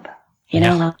Trump? You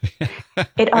know,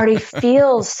 it already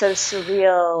feels so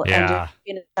surreal and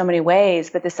in so many ways.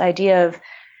 But this idea of,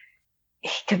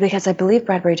 because I believe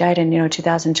Bradbury died in,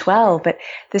 2012, but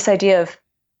this idea of,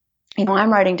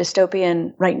 I'm writing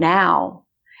dystopian right now.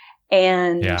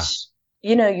 And,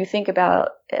 you think about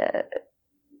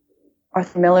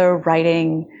Arthur Miller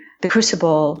writing The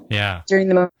Crucible during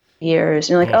the years.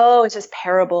 And you're like, oh, it's just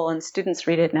parable, and students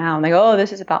read it now and they go, oh,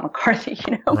 this is about McCarthy,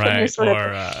 Right.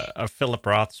 Or a Philip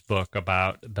Roth's book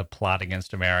about the plot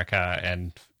against America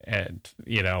and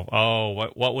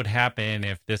what would happen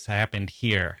if this happened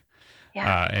here?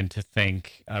 And to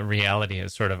think reality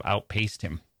has sort of outpaced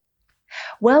him.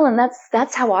 Well, and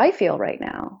that's how I feel right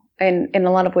now, and in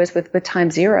a lot of ways with Time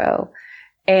Zero.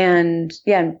 And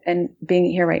and being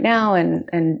here right now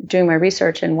and doing my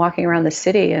research and walking around the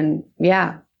city and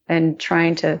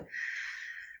trying to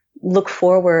look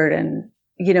forward and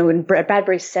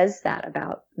Bradbury says that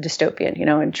about dystopian,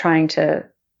 and trying to,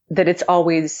 that it's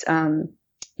always,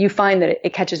 you find that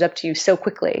it catches up to you so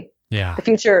quickly Yeah.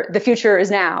 The future is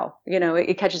now.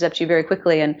 It catches up to you very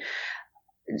quickly. And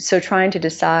so trying to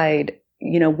decide,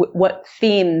 what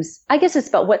themes, I guess it's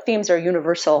about what themes are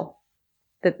universal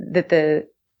that the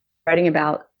writing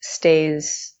about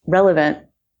stays relevant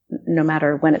no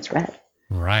matter when it's read.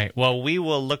 Right. Well, we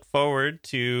will look forward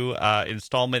to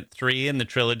installment 3 in the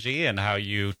trilogy and how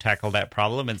you tackle that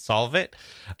problem and solve it.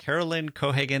 Carolyn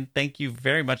Cohagan, thank you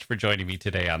very much for joining me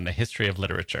today on the History of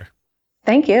Literature.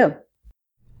 Thank you.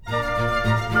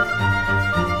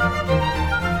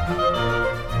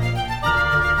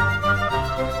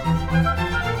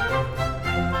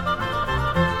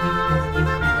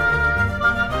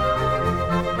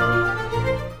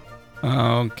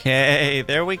 Okay,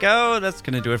 there we go. That's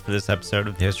going to do it for this episode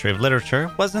of the History of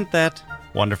Literature. Wasn't that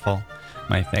wonderful?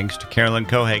 My thanks to Carolyn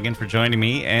Cohagan for joining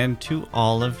me and to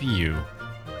all of you.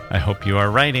 I hope you are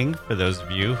writing. For those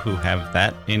of you who have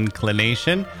that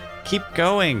inclination, keep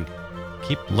going.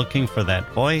 Keep looking for that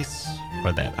voice,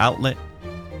 for that outlet.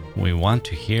 We want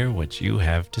to hear what you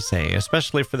have to say,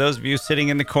 especially for those of you sitting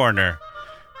in the corner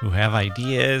who have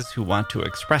ideas, who want to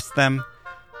express them,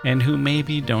 and who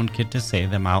maybe don't get to say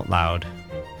them out loud.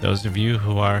 Those of you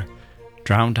who are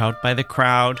drowned out by the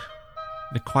crowd,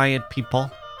 the quiet people,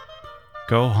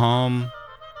 go home,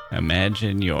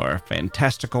 imagine your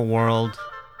fantastical world,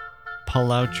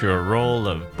 pull out your roll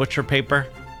of butcher paper,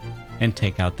 and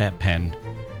take out that pen.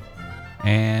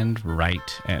 And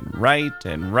write and write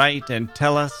and write and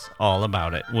tell us all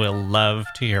about it. We'll love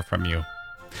to hear from you.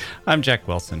 I'm Jack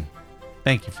Wilson.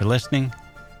 Thank you for listening,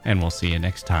 and we'll see you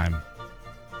next time.